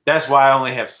that's why I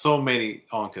only have so many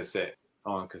on cassette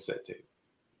tape.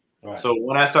 Right. So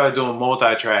when I started doing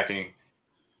multi-tracking,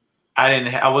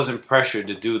 I wasn't pressured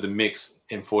to do the mix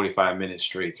in 45 minutes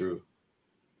straight through.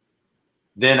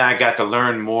 Then I got to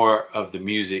learn more of the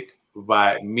music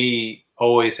by me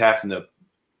always having to,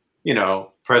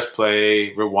 press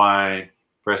play, rewind,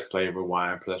 press play,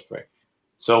 rewind, press play.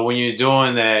 So when you're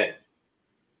doing that,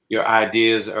 your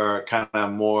ideas are kind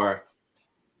of more,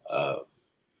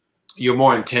 you're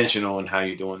more intentional in how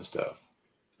you're doing stuff.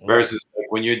 Versus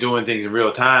like when you're doing things in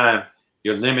real time,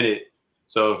 you're limited.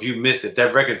 So if you missed it,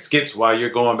 that record skips while you're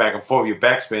going back and forth, you're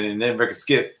backspinning, and then record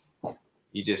skip.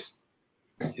 It's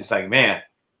like, man,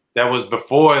 that was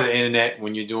before the internet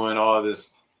when you're doing all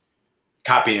this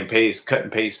copy and paste, cut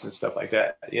and paste and stuff like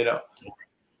that,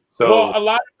 So well, a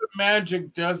lot of the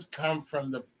magic does come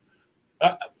from the.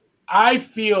 I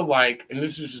feel like, and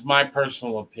this is just my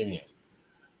personal opinion,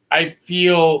 I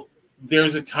feel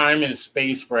there's a time and a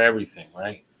space for everything,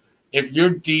 right? If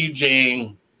you're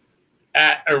DJing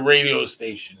at a radio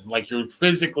station, like you're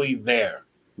physically there,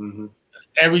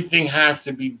 everything has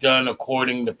to be done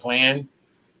according to plan.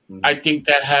 I think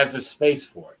that has a space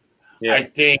for it. Yeah. I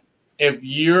think if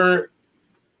you're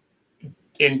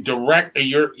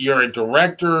you're a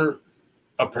director,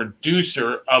 a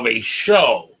producer of a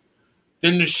show,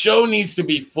 then the show needs to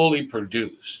be fully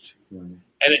produced, and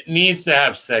it needs to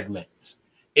have segments.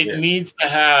 It needs to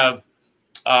have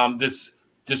this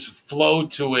flow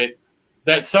to it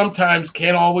that sometimes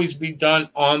can't always be done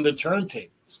on the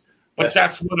turntables. But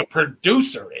that's what a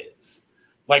producer is.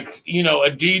 Like,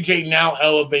 a DJ now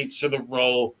elevates to the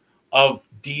role of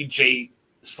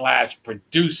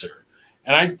DJ/producer.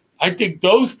 And I think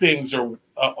those things are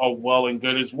well and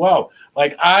good as well.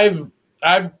 Like I've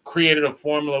created a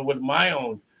formula with my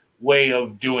own way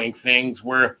of doing things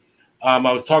where I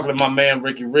was talking to my man,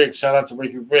 Ricky Rick. Shout out to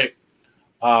Ricky Rick.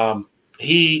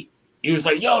 He was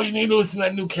like, yo, you need to listen to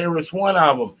that new KRS-One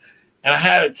album. And I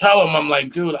had to tell him, I'm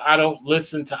like, dude, I don't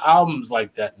listen to albums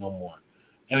like that no more.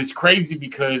 And it's crazy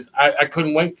because I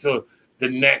couldn't wait till the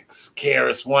next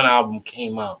KRS-One album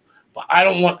came out. But I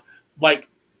don't want, like,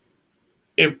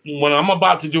 when I'm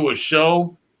about to do a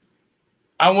show,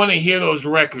 I want to hear those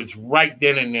records right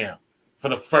then and there for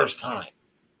the first time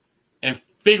and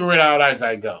figure it out as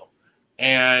I go.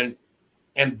 And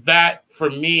that for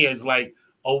me is like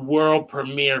a world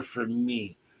premiere for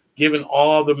me. Given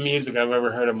all the music I've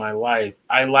ever heard in my life,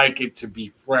 I like it to be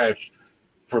fresh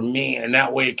for me, and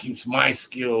that way it keeps my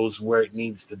skills where it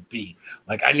needs to be.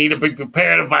 Like I need to be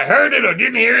prepared if I heard it or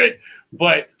didn't hear it,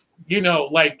 but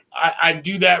like I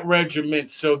do that regiment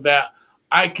so that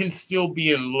I can still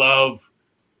be in love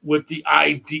with the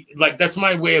idea. Like that's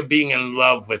my way of being in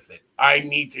love with it. I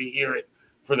need to hear it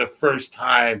for the first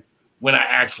time when I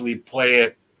actually play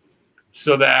it,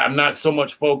 so that I'm not so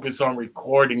much focused on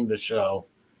recording the show,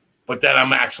 but that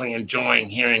I'm actually enjoying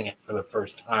hearing it for the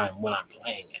first time when I'm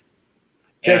playing it.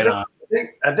 And,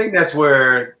 I think that's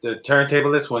where the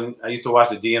turntablists, when I used to watch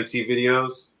the DMC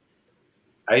videos,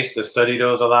 I used to study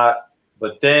those a lot,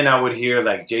 but then I would hear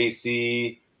like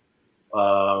JC,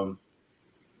 or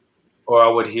I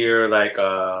would hear like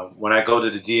when I go to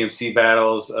the DMC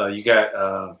battles, you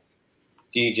got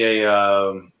DJ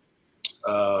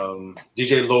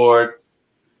Lord,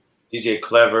 DJ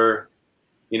Clever,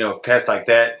 cats like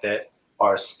that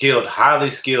are skilled, highly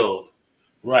skilled,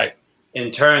 right, in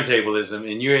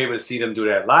turntablism, and you're able to see them do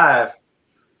that live.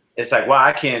 It's like, wow,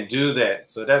 I can't do that.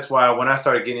 So that's why when I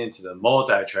started getting into the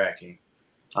multi-tracking,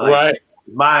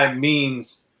 my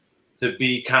means to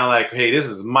be kind of like, hey, this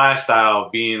is my style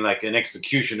of being like an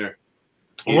executioner,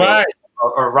 right,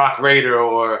 or Rock Raider,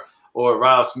 or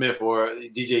Ryle Smith, or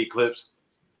DJ Eclipse,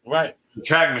 right,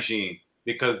 track machine,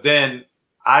 because then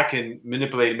I can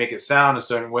manipulate and make it sound a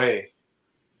certain way,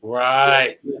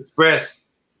 right, express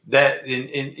that in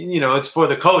it's for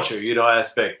the culture,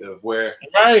 aspect of where,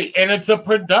 right, and it's a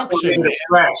production,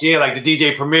 scratch, like the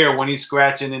DJ Premier when he's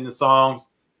scratching in the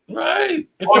songs, right,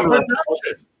 it's a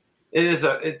production.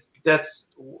 That's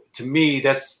to me,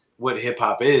 that's what hip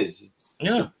hop is.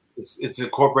 It's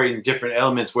incorporating different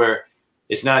elements where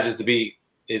it's not just the beat.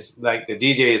 It's like the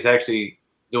DJ is actually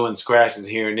doing scratches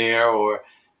here and there, or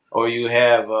you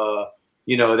have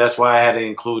that's why I had to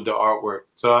include the artwork.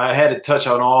 So I had to touch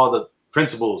on all the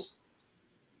principles,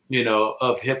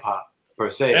 of hip hop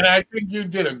per se. And I think you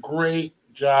did a great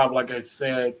job, like I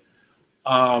said,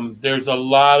 There's a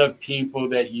lot of people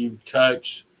that you've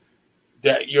touched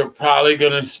that you're probably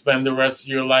going to spend the rest of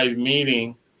your life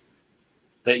meeting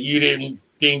that you didn't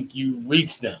think you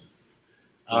reached them.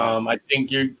 I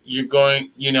think you're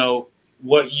going, you know,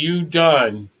 what you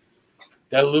done,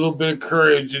 that little bit of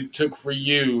courage it took for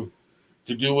you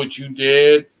to do what you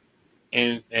did,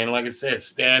 and like I said,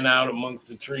 stand out amongst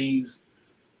the trees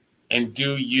and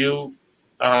do you.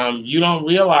 You don't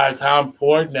realize how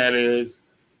important that is,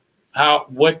 how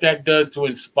what that does to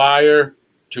inspire,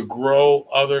 to grow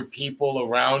other people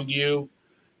around you.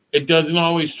 It doesn't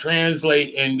always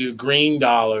translate into green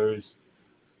dollars,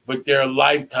 but they're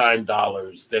lifetime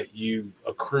dollars that you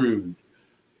accrued.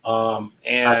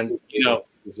 And you know,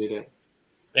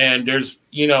 and there's,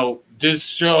 you know, this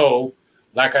show,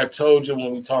 like I told you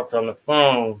when we talked on the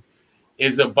phone,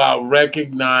 is about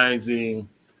recognizing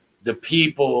the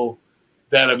people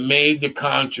that have made the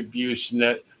contribution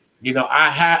that, you know,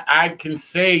 I can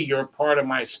say you're part of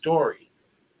my story.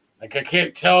 Like I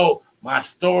can't tell my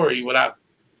story without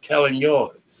telling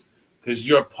yours because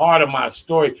you're part of my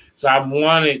story. So I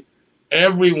wanted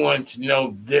everyone to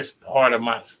know this part of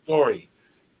my story.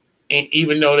 And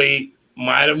even though they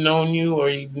might have known you or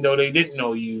even though they didn't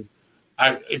know you,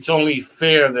 it's only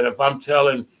fair that if I'm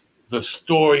telling the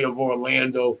story of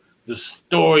Orlando, the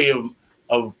story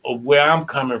of where I'm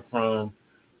coming from,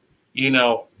 you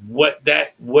know, what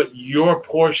your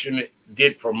portion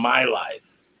did for my life.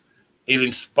 It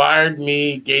inspired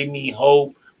me, gave me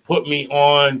hope, put me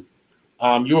on.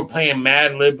 You were playing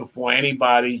Mad Lib before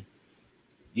anybody.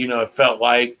 You know, it felt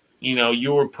like, you know,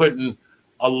 you were putting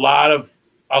a lot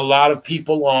of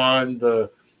people on,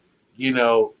 the, you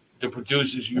know, the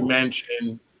producers you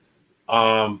mentioned.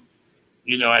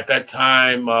 You know, at that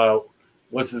time,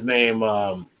 what's his name?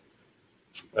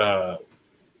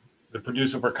 The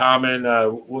producer for Common.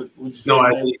 What'd you say? No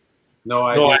idea. No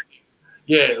idea.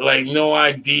 Yeah, like No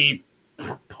ID,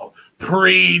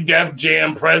 pre-Def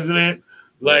Jam president.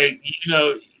 Like, you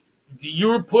know, you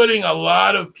were putting a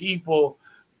lot of people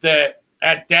that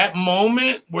at that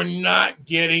moment were not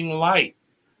getting light.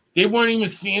 They weren't even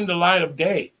seeing the light of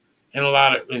day in a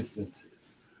lot of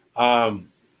instances.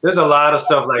 There's a lot of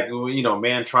stuff like, you know,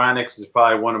 Mantronics is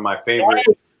probably one of my favorite.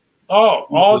 Right. Oh,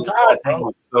 all time,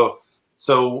 bro.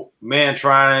 So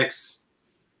Mantronics,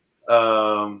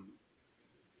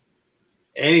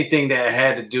 anything that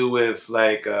had to do with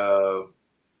like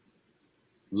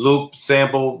loop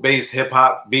sample based hip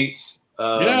hop beats.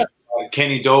 Yeah.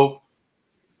 Kenny Dope.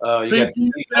 You got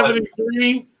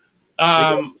 73.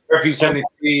 Curfew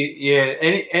 73. Yeah.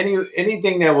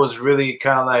 Anything that was really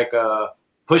kind of like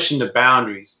pushing the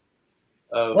boundaries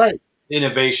of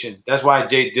innovation. That's why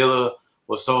Jay Dilla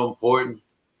was so important,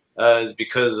 is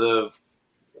because of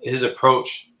his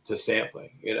approach to sampling,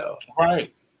 you know.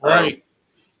 Right.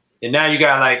 And now you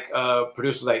got like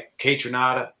producers like K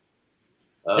Tronada,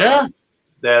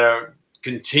 that are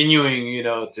continuing, you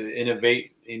know, to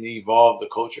innovate and evolve the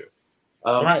culture.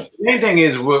 The main thing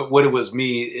is what it was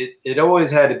me. It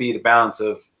always had to be the balance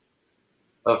of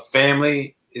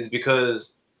family, is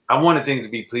because I wanted things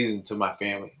to be pleasing to my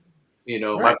family. You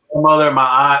know, my mother,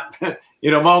 my aunt,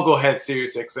 you know, my uncle had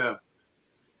Sirius XM.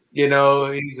 You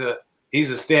know, he's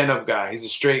a stand-up guy. He's a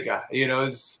straight guy. You know,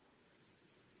 it's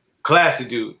classy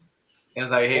dude. And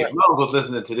it's like, hey, if my uncle's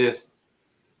listening to this,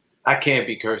 I can't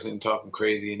be cursing and talking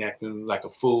crazy and acting like a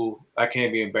fool. I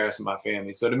can't be embarrassing my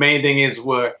family. So the main thing is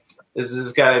this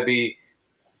has got to be,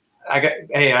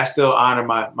 I still honor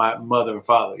my mother and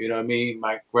father. You know what I mean?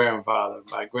 My grandfather,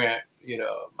 my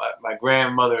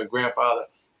grandmother and grandfather,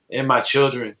 and my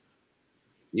children,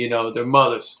 you know, their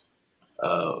mothers.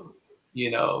 You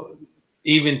know,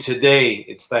 even today,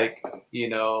 it's like, you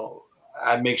know,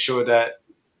 I make sure that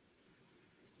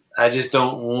I just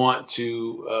don't want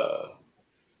to.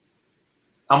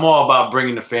 I'm all about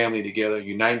bringing the family together,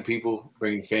 uniting people,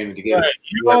 bringing the family together. Right.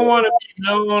 You don't want to be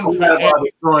known for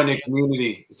destroying the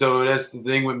community. So that's the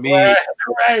thing with me.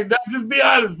 Right. Just be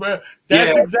honest, bro.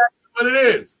 That's exactly what it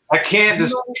is. I can't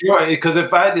destroy it, because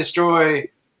if I destroy,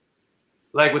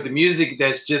 like with the music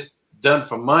that's just done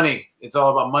for money, it's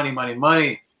all about money, money,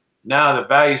 money. Now the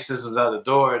value system's out the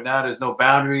door. Now there's no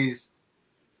boundaries.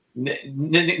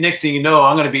 Next thing you know,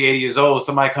 I'm going to be 80 years old.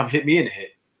 Somebody come hit me in the head.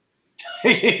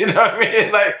 You know what I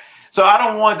mean? Like, so I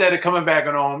don't want that to coming back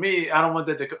on me. I don't want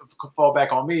that to fall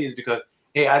back on me, is because,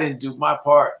 hey, I didn't do my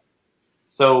part.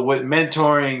 So with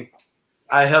mentoring,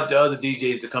 I help the other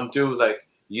DJs to come through. Like,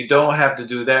 you don't have to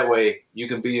do that way. You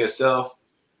can be yourself.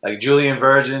 Like Julian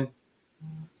Virgin,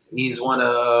 he's one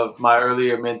of my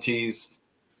earlier mentees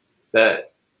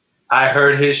that I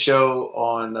heard his show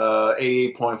on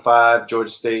 88.5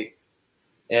 Georgia State.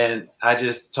 and I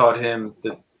just taught him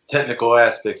the technical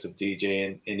aspects of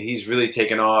DJing, and he's really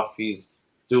taken off. He's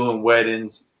doing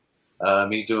weddings.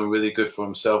 He's doing really good for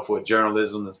himself with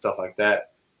journalism and stuff like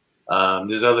that.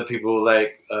 There's other people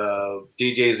like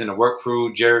DJs in the work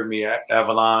crew, Jeremy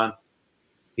Avalon.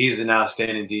 He's an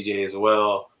outstanding DJ as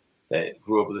well that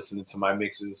grew up listening to my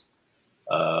mixes.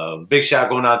 Big shout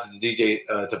going out to the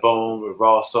DJ to Bone with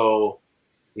Raw Soul.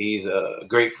 He's a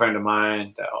great friend of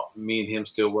mine. Me and him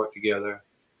still work together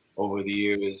over the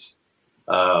years.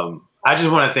 I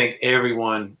just want to thank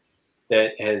everyone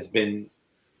that has been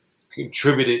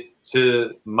contributed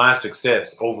to my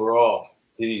success overall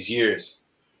to these years.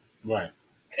 Right.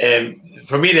 And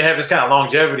for me to have this kind of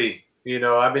longevity, you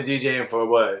know, I've been DJing for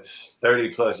what,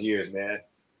 30 plus years, man.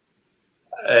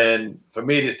 And for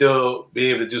me to still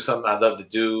be able to do something I love to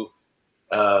do,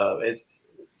 it's,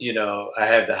 you know, I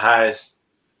have the highest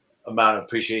amount of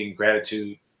appreciating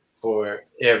gratitude for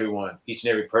everyone, each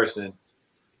and every person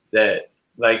that,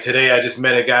 like today, I just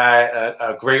met a guy,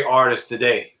 a great artist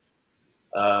today.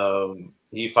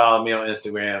 He followed me on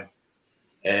Instagram,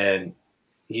 and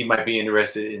he might be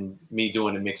interested in me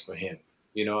doing a mix for him.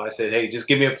 You know, I said, hey, just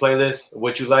give me a playlist of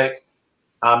what you like.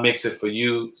 I'll mix it for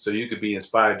you so you could be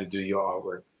inspired to do your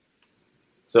artwork.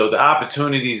 So the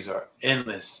opportunities are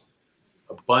endless.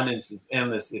 Abundance is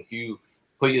endless if you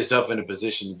put yourself in a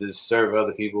position to serve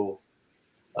other people.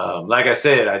 Like I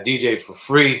said, I DJ for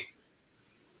free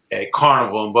at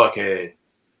Carnival in Buckhead.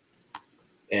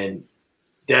 And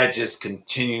that just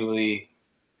continually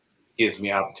gives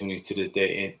me opportunities to this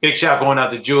day. And big shout going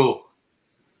out to Jewel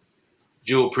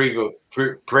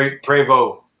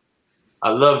Prevo. I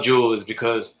love Jewel is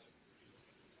because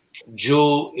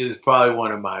Jewel is probably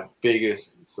one of my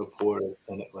biggest supporters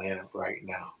in Atlanta right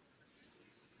now.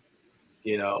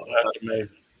 You know, That's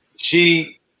amazing.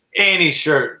 Any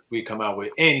shirt we come out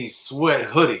with, any sweat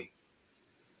hoodie,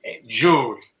 and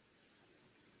jewelry,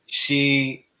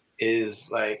 she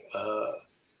is like,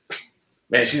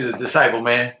 man, she's a disciple,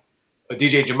 man. A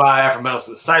DJ Jamad Afromentals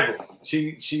disciple.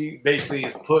 She basically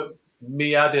has put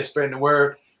me out there spreading the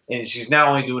word, and she's not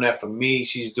only doing that for me,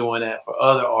 she's doing that for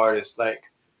other artists like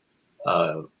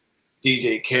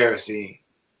DJ Kerosene,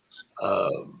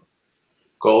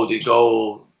 Goldie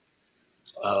Gold,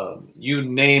 you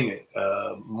name it.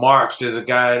 Mark, there's a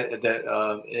guy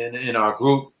that in our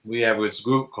group, we have this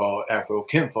group called Afro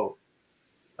Kinfolk.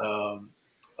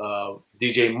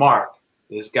 DJ Mark,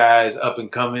 this guy is up and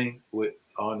coming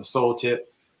on the soul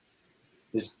tip.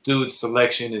 This dude's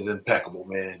selection is impeccable,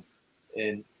 man.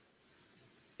 And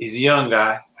he's a young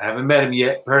guy. I haven't met him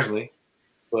yet personally,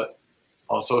 but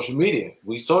on social media,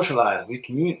 we socialize, we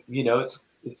commune. You know,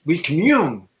 we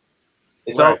commune.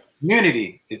 It's right. all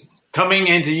community. It's coming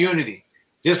into unity,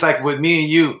 just like with me and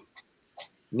you.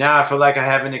 Now I feel like I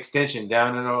have an extension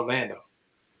down in Orlando.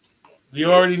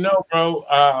 You already know, bro.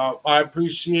 I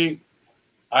appreciate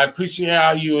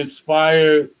how you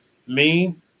inspired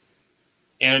me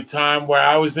in a time where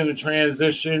I was in a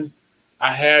transition.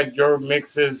 I had your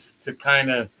mixes to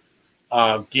kind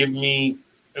of give me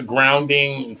a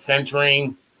grounding and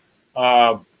centering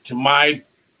to my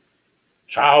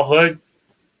childhood,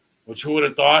 which who would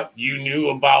have thought you knew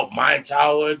about my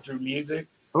childhood through music?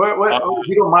 What if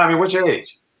you don't mind me, what's your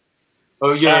age?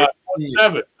 Oh, yeah.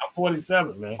 47. I'm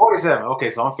 47, man. 47.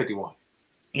 Okay, so I'm 51.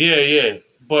 Yeah.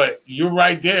 But you're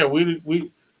right there.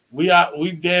 We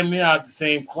damn near out the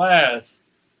same class.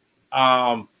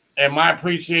 And my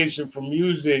appreciation for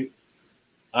music,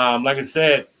 like I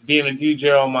said, being a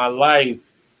DJ all my life,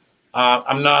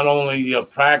 I'm not only a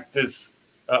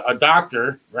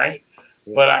doctor, right?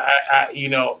 Yeah. But I, you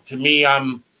know, to me,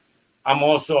 I'm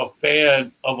also a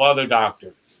fan of other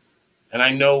doctors, and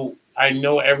I know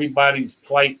everybody's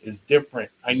plight is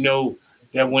different. I know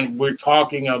that when we're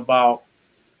talking about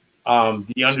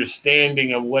the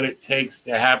understanding of what it takes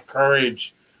to have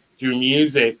courage through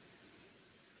music,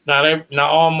 not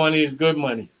all money is good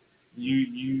money.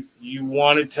 You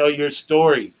want to tell your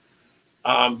story.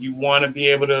 You want to be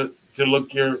able to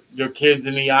look your kids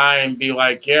in the eye and be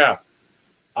like, yeah,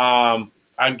 I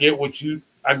get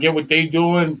what they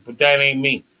doing, but that ain't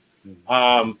me.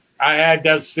 I had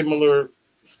that similar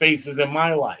spaces in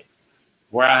my life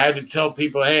where I had to tell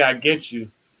people, hey, I get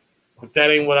you, but that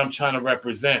ain't what I'm trying to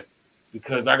represent,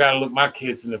 because I got to look my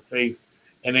kids in the face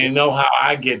and they know how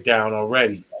I get down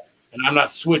already. And I'm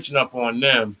not switching up on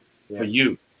them for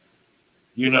you,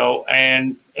 you know?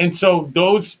 And so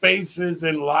those spaces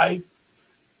in life,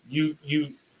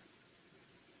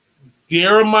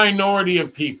 they're a minority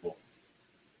of people.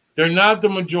 They're not the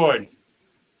majority,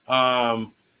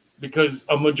 because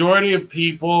a majority of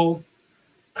people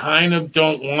kind of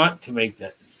don't want to make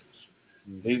that decision.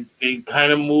 They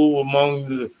kind of move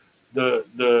among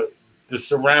the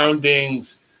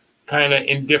surroundings, kind of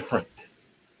indifferent.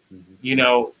 You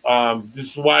know,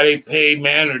 this is why they pay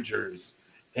managers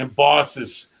and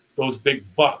bosses those big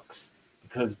bucks,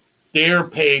 because they're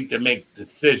paid to make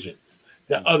decisions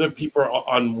that other people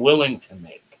are unwilling to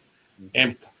make.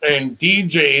 And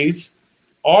DJs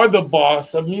are the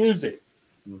boss of music.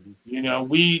 You know,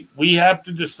 we have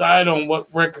to decide on what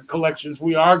record collections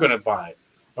we are going to buy,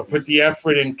 or put the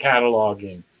effort in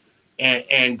cataloging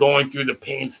and going through the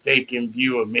painstaking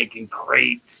view of making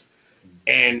crates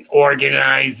and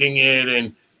organizing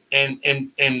it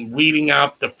and weeding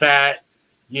out the fat,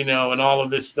 you know, and all of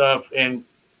this stuff. And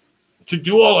to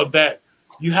do all of that,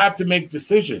 you have to make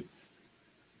decisions.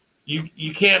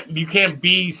 You can't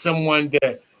be someone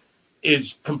that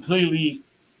is completely,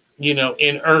 you know,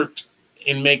 inert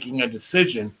in making a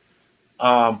decision.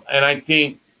 And I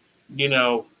think, you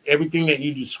know, everything that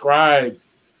you described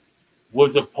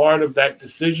was a part of that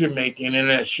decision making, and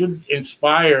that should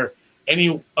inspire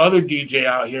any other DJ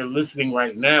out here listening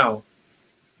right now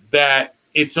that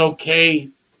it's okay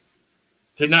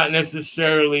to not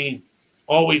necessarily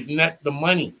always net the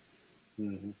money.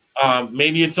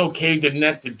 Maybe it's okay to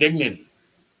net the dignity.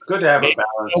 It's good to have a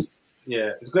balance.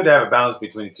 Yeah, it's good to have a balance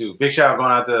between the two. Big shout out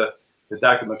going out to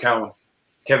Dr. McCowan,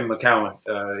 Kevin McCowan.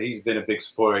 He's been a big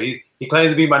supporter. He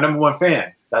claims to be my #1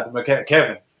 fan. Dr. McCowan,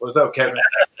 Kevin, what's up, Kevin?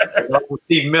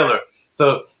 Steve Miller.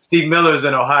 So Steve Miller is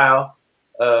in Ohio.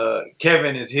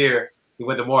 Kevin is here. He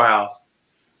went to Morehouse.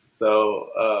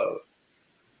 So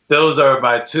those are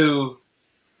my two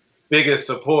biggest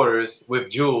supporters, with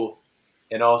Jewel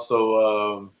and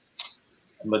also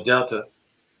Madelta.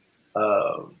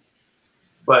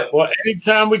 But well,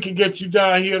 anytime we can get you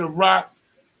down here to rock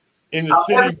in the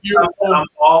city, beautiful. I'm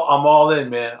all in,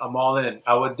 man. I'm all in.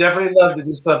 I would definitely love to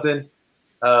do something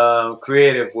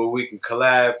creative where we can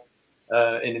collab.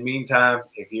 In the meantime,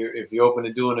 if you're open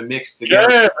to doing a mix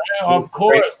together, yeah, man, of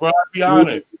course, bro. I'll be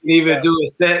honored. You can even do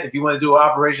a set if you want to do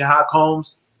Operation Hot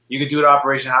Combs. You can do the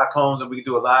Operation Hot Combs, and we can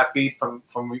do a live feed from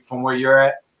where you're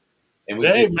at. And we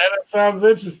man, that sounds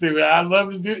interesting, man. I'd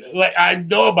love to do. Like, I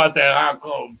know about that Hot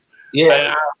Combs.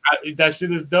 Yeah, that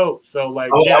shit is dope. So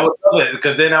like, I would love it,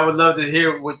 because then I would love to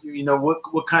hear what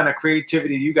kind of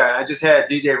creativity you got. I just had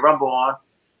DJ Rumble on.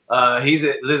 He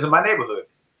lives in my neighborhood.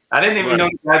 I didn't even know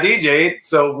I DJ'd.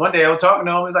 So one day I was talking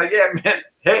to him. He was like, "Yeah, man.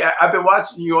 Hey, I've been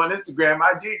watching you on Instagram.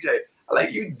 I DJ." I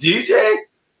like, "You DJ?"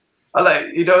 I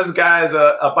like, this guy is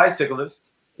a bicyclist.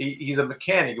 He's a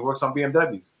mechanic. He works on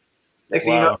BMWs. Next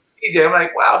thing you know, DJ. I'm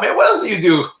like, "Wow, man, what else do you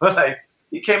do?" I'm like,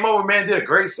 he came over, man, did a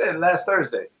great set last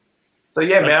Thursday. So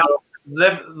yeah, man, I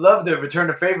love to return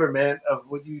the favor, man, of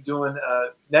what you doing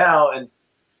now. And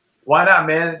why not,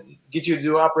 man? Get you to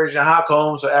do Operation Hot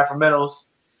Combs or Afromentals,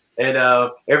 and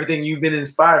everything you've been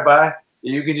inspired by,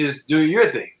 you can just do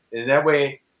your thing. And that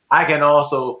way I can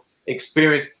also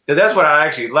experience, because that's what I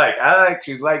actually like. I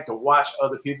actually like to watch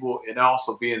other people and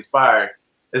also be inspired,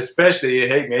 especially,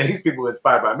 hey, man, these people are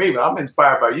inspired by me, but I'm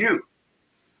inspired by you.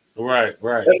 Right.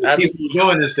 Absolutely.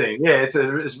 Doing this thing. Yeah,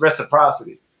 it's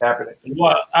reciprocity happening.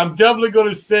 Well, I'm definitely going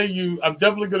to send you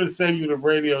the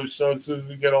radio show as soon as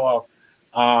we get off,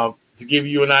 to give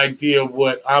you an idea of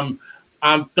what I'm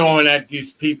throwing at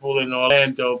these people in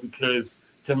Orlando, because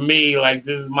to me, like,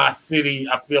 this is my city.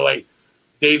 I feel like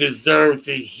they deserve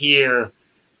to hear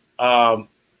the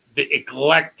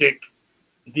eclectic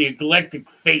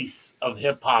face of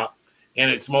hip hop in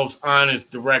its most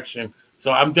honest direction.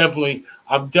 So I'm definitely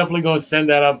going to send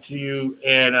that up to you.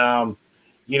 And I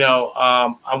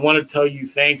want to tell you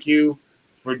thank you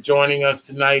for joining us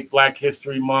tonight, Black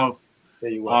History Month,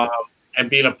 and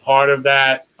being a part of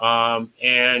that.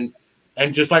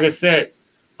 And just like I said,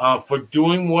 for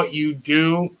doing what you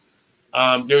do,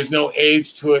 there's no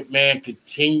age to it, man.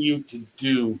 Continue to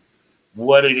do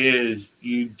what it is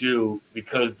you do,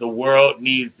 because the world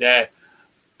needs that.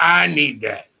 I need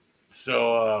that.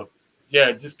 So,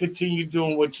 just continue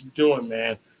doing what you're doing,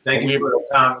 man. Thank you for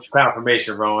the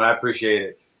confirmation, Ron. I appreciate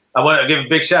it. I want to give a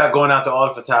big shout out going out to all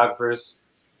the photographers: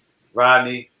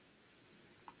 Rodney,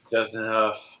 Justin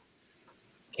Huff,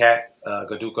 Kat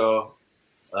Gaduco,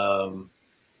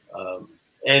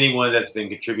 anyone that's been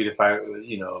contributed. If I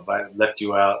left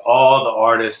you out, all the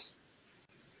artists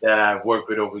that I've worked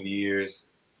with over the years,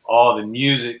 all the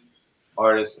music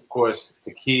artists, of course,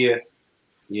 Takia.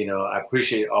 I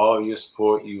appreciate all your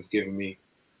support you've given me.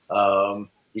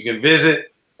 You can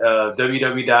visit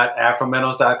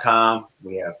www.afromentals.com.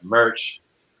 We have merch.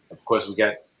 Of course, we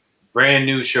got brand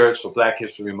new shirts for Black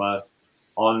History Month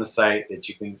on the site that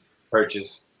you can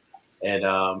purchase. And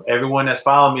everyone that's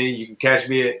following me, you can catch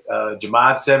me at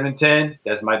Jamad710.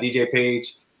 That's my DJ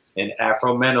page. And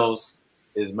Afromentals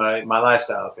is my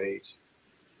lifestyle page.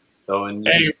 So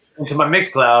into my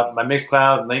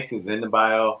Mixcloud link is in the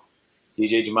bio.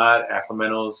 DJ Jamad,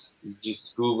 Afromentals. You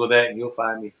just Google that and you'll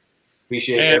find me.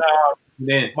 Appreciate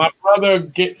it. My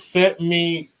brother sent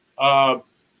me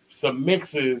some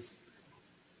mixes,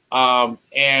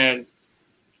 and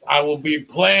I will be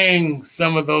playing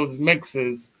some of those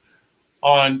mixes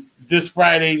on this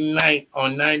Friday night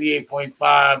on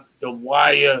 98.5 The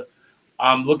Wire.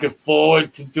 I'm looking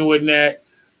forward to doing that.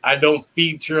 I don't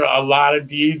feature a lot of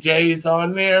DJs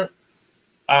on there,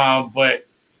 but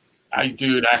I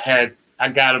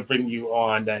got to bring you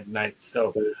on that night.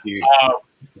 So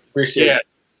appreciate it.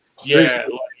 Yeah,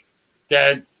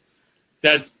 like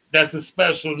that's a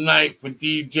special night for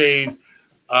DJs.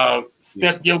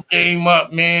 Step your game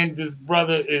up, man. This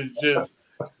brother is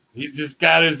he's just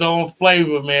got his own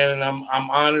flavor, man, and I'm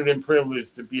honored and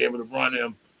privileged to be able to run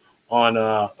him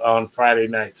on Friday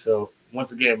night. So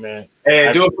once again, man.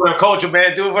 Hey, do it for the culture,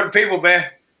 man. Do it for the people, man.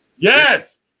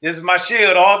 Yes. This is my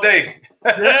shield all day.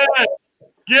 Yes.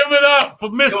 Give it up for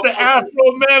Mr.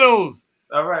 Afromentals.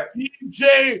 All right.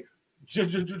 DJ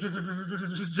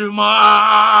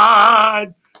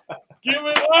Jamad. Give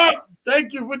it up.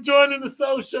 Thank you for joining the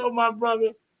Soul Show, my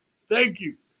brother. Thank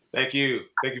you. Thank you.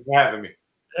 Thank you for having me.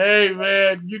 Hey,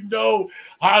 man, you know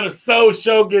how the Soul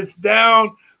Show gets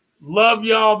down. Love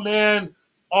y'all, man.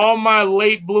 All my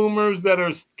late bloomers that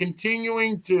are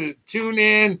continuing to tune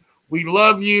in, we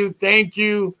love you. Thank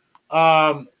you.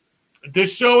 The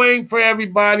show ain't for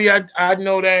everybody. I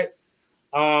know that.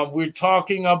 We're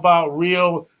talking about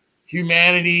real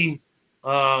humanity.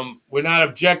 We're not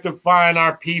objectifying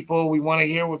our people. We want to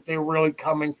hear what they're really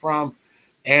coming from.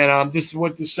 And this is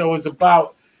what the show is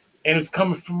about. And it's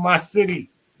coming from my city,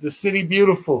 the city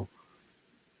beautiful,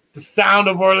 the sound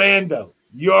of Orlando.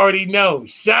 You already know.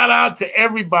 Shout out to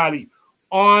everybody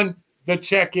on the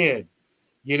check-in.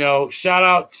 You know, shout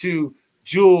out to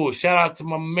Jules. Shout out to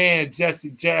my man,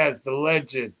 Jesse Jazz, the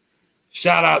legend.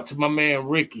 Shout out to my man,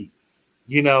 Ricky.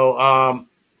 You know,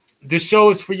 this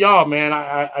show is for y'all, man.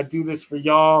 I do this for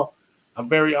y'all. I'm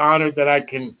very honored that I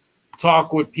can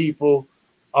talk with people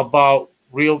about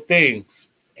real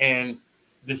things and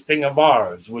this thing of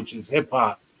ours, which is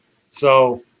hip-hop.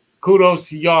 So kudos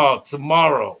to y'all.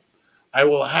 Tomorrow, I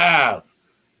will have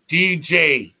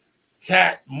DJ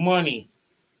Tat Money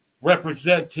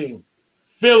representing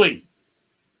Philly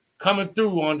coming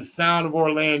through on the Sound of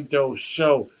Orlando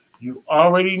show. You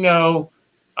already know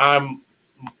I'm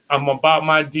about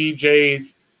my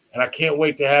DJs, and I can't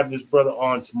wait to have this brother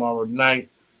on tomorrow night.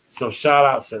 So shout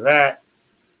outs to that.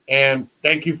 And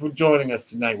thank you for joining us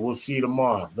tonight. We'll see you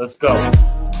tomorrow. Let's go.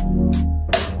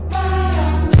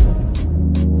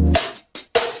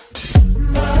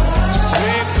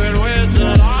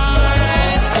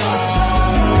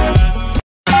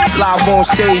 Live on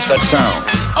stage, the sound.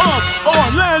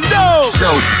 Orlando.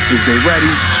 So, is they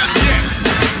ready? Yes.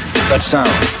 The sound.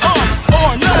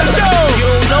 Orlando.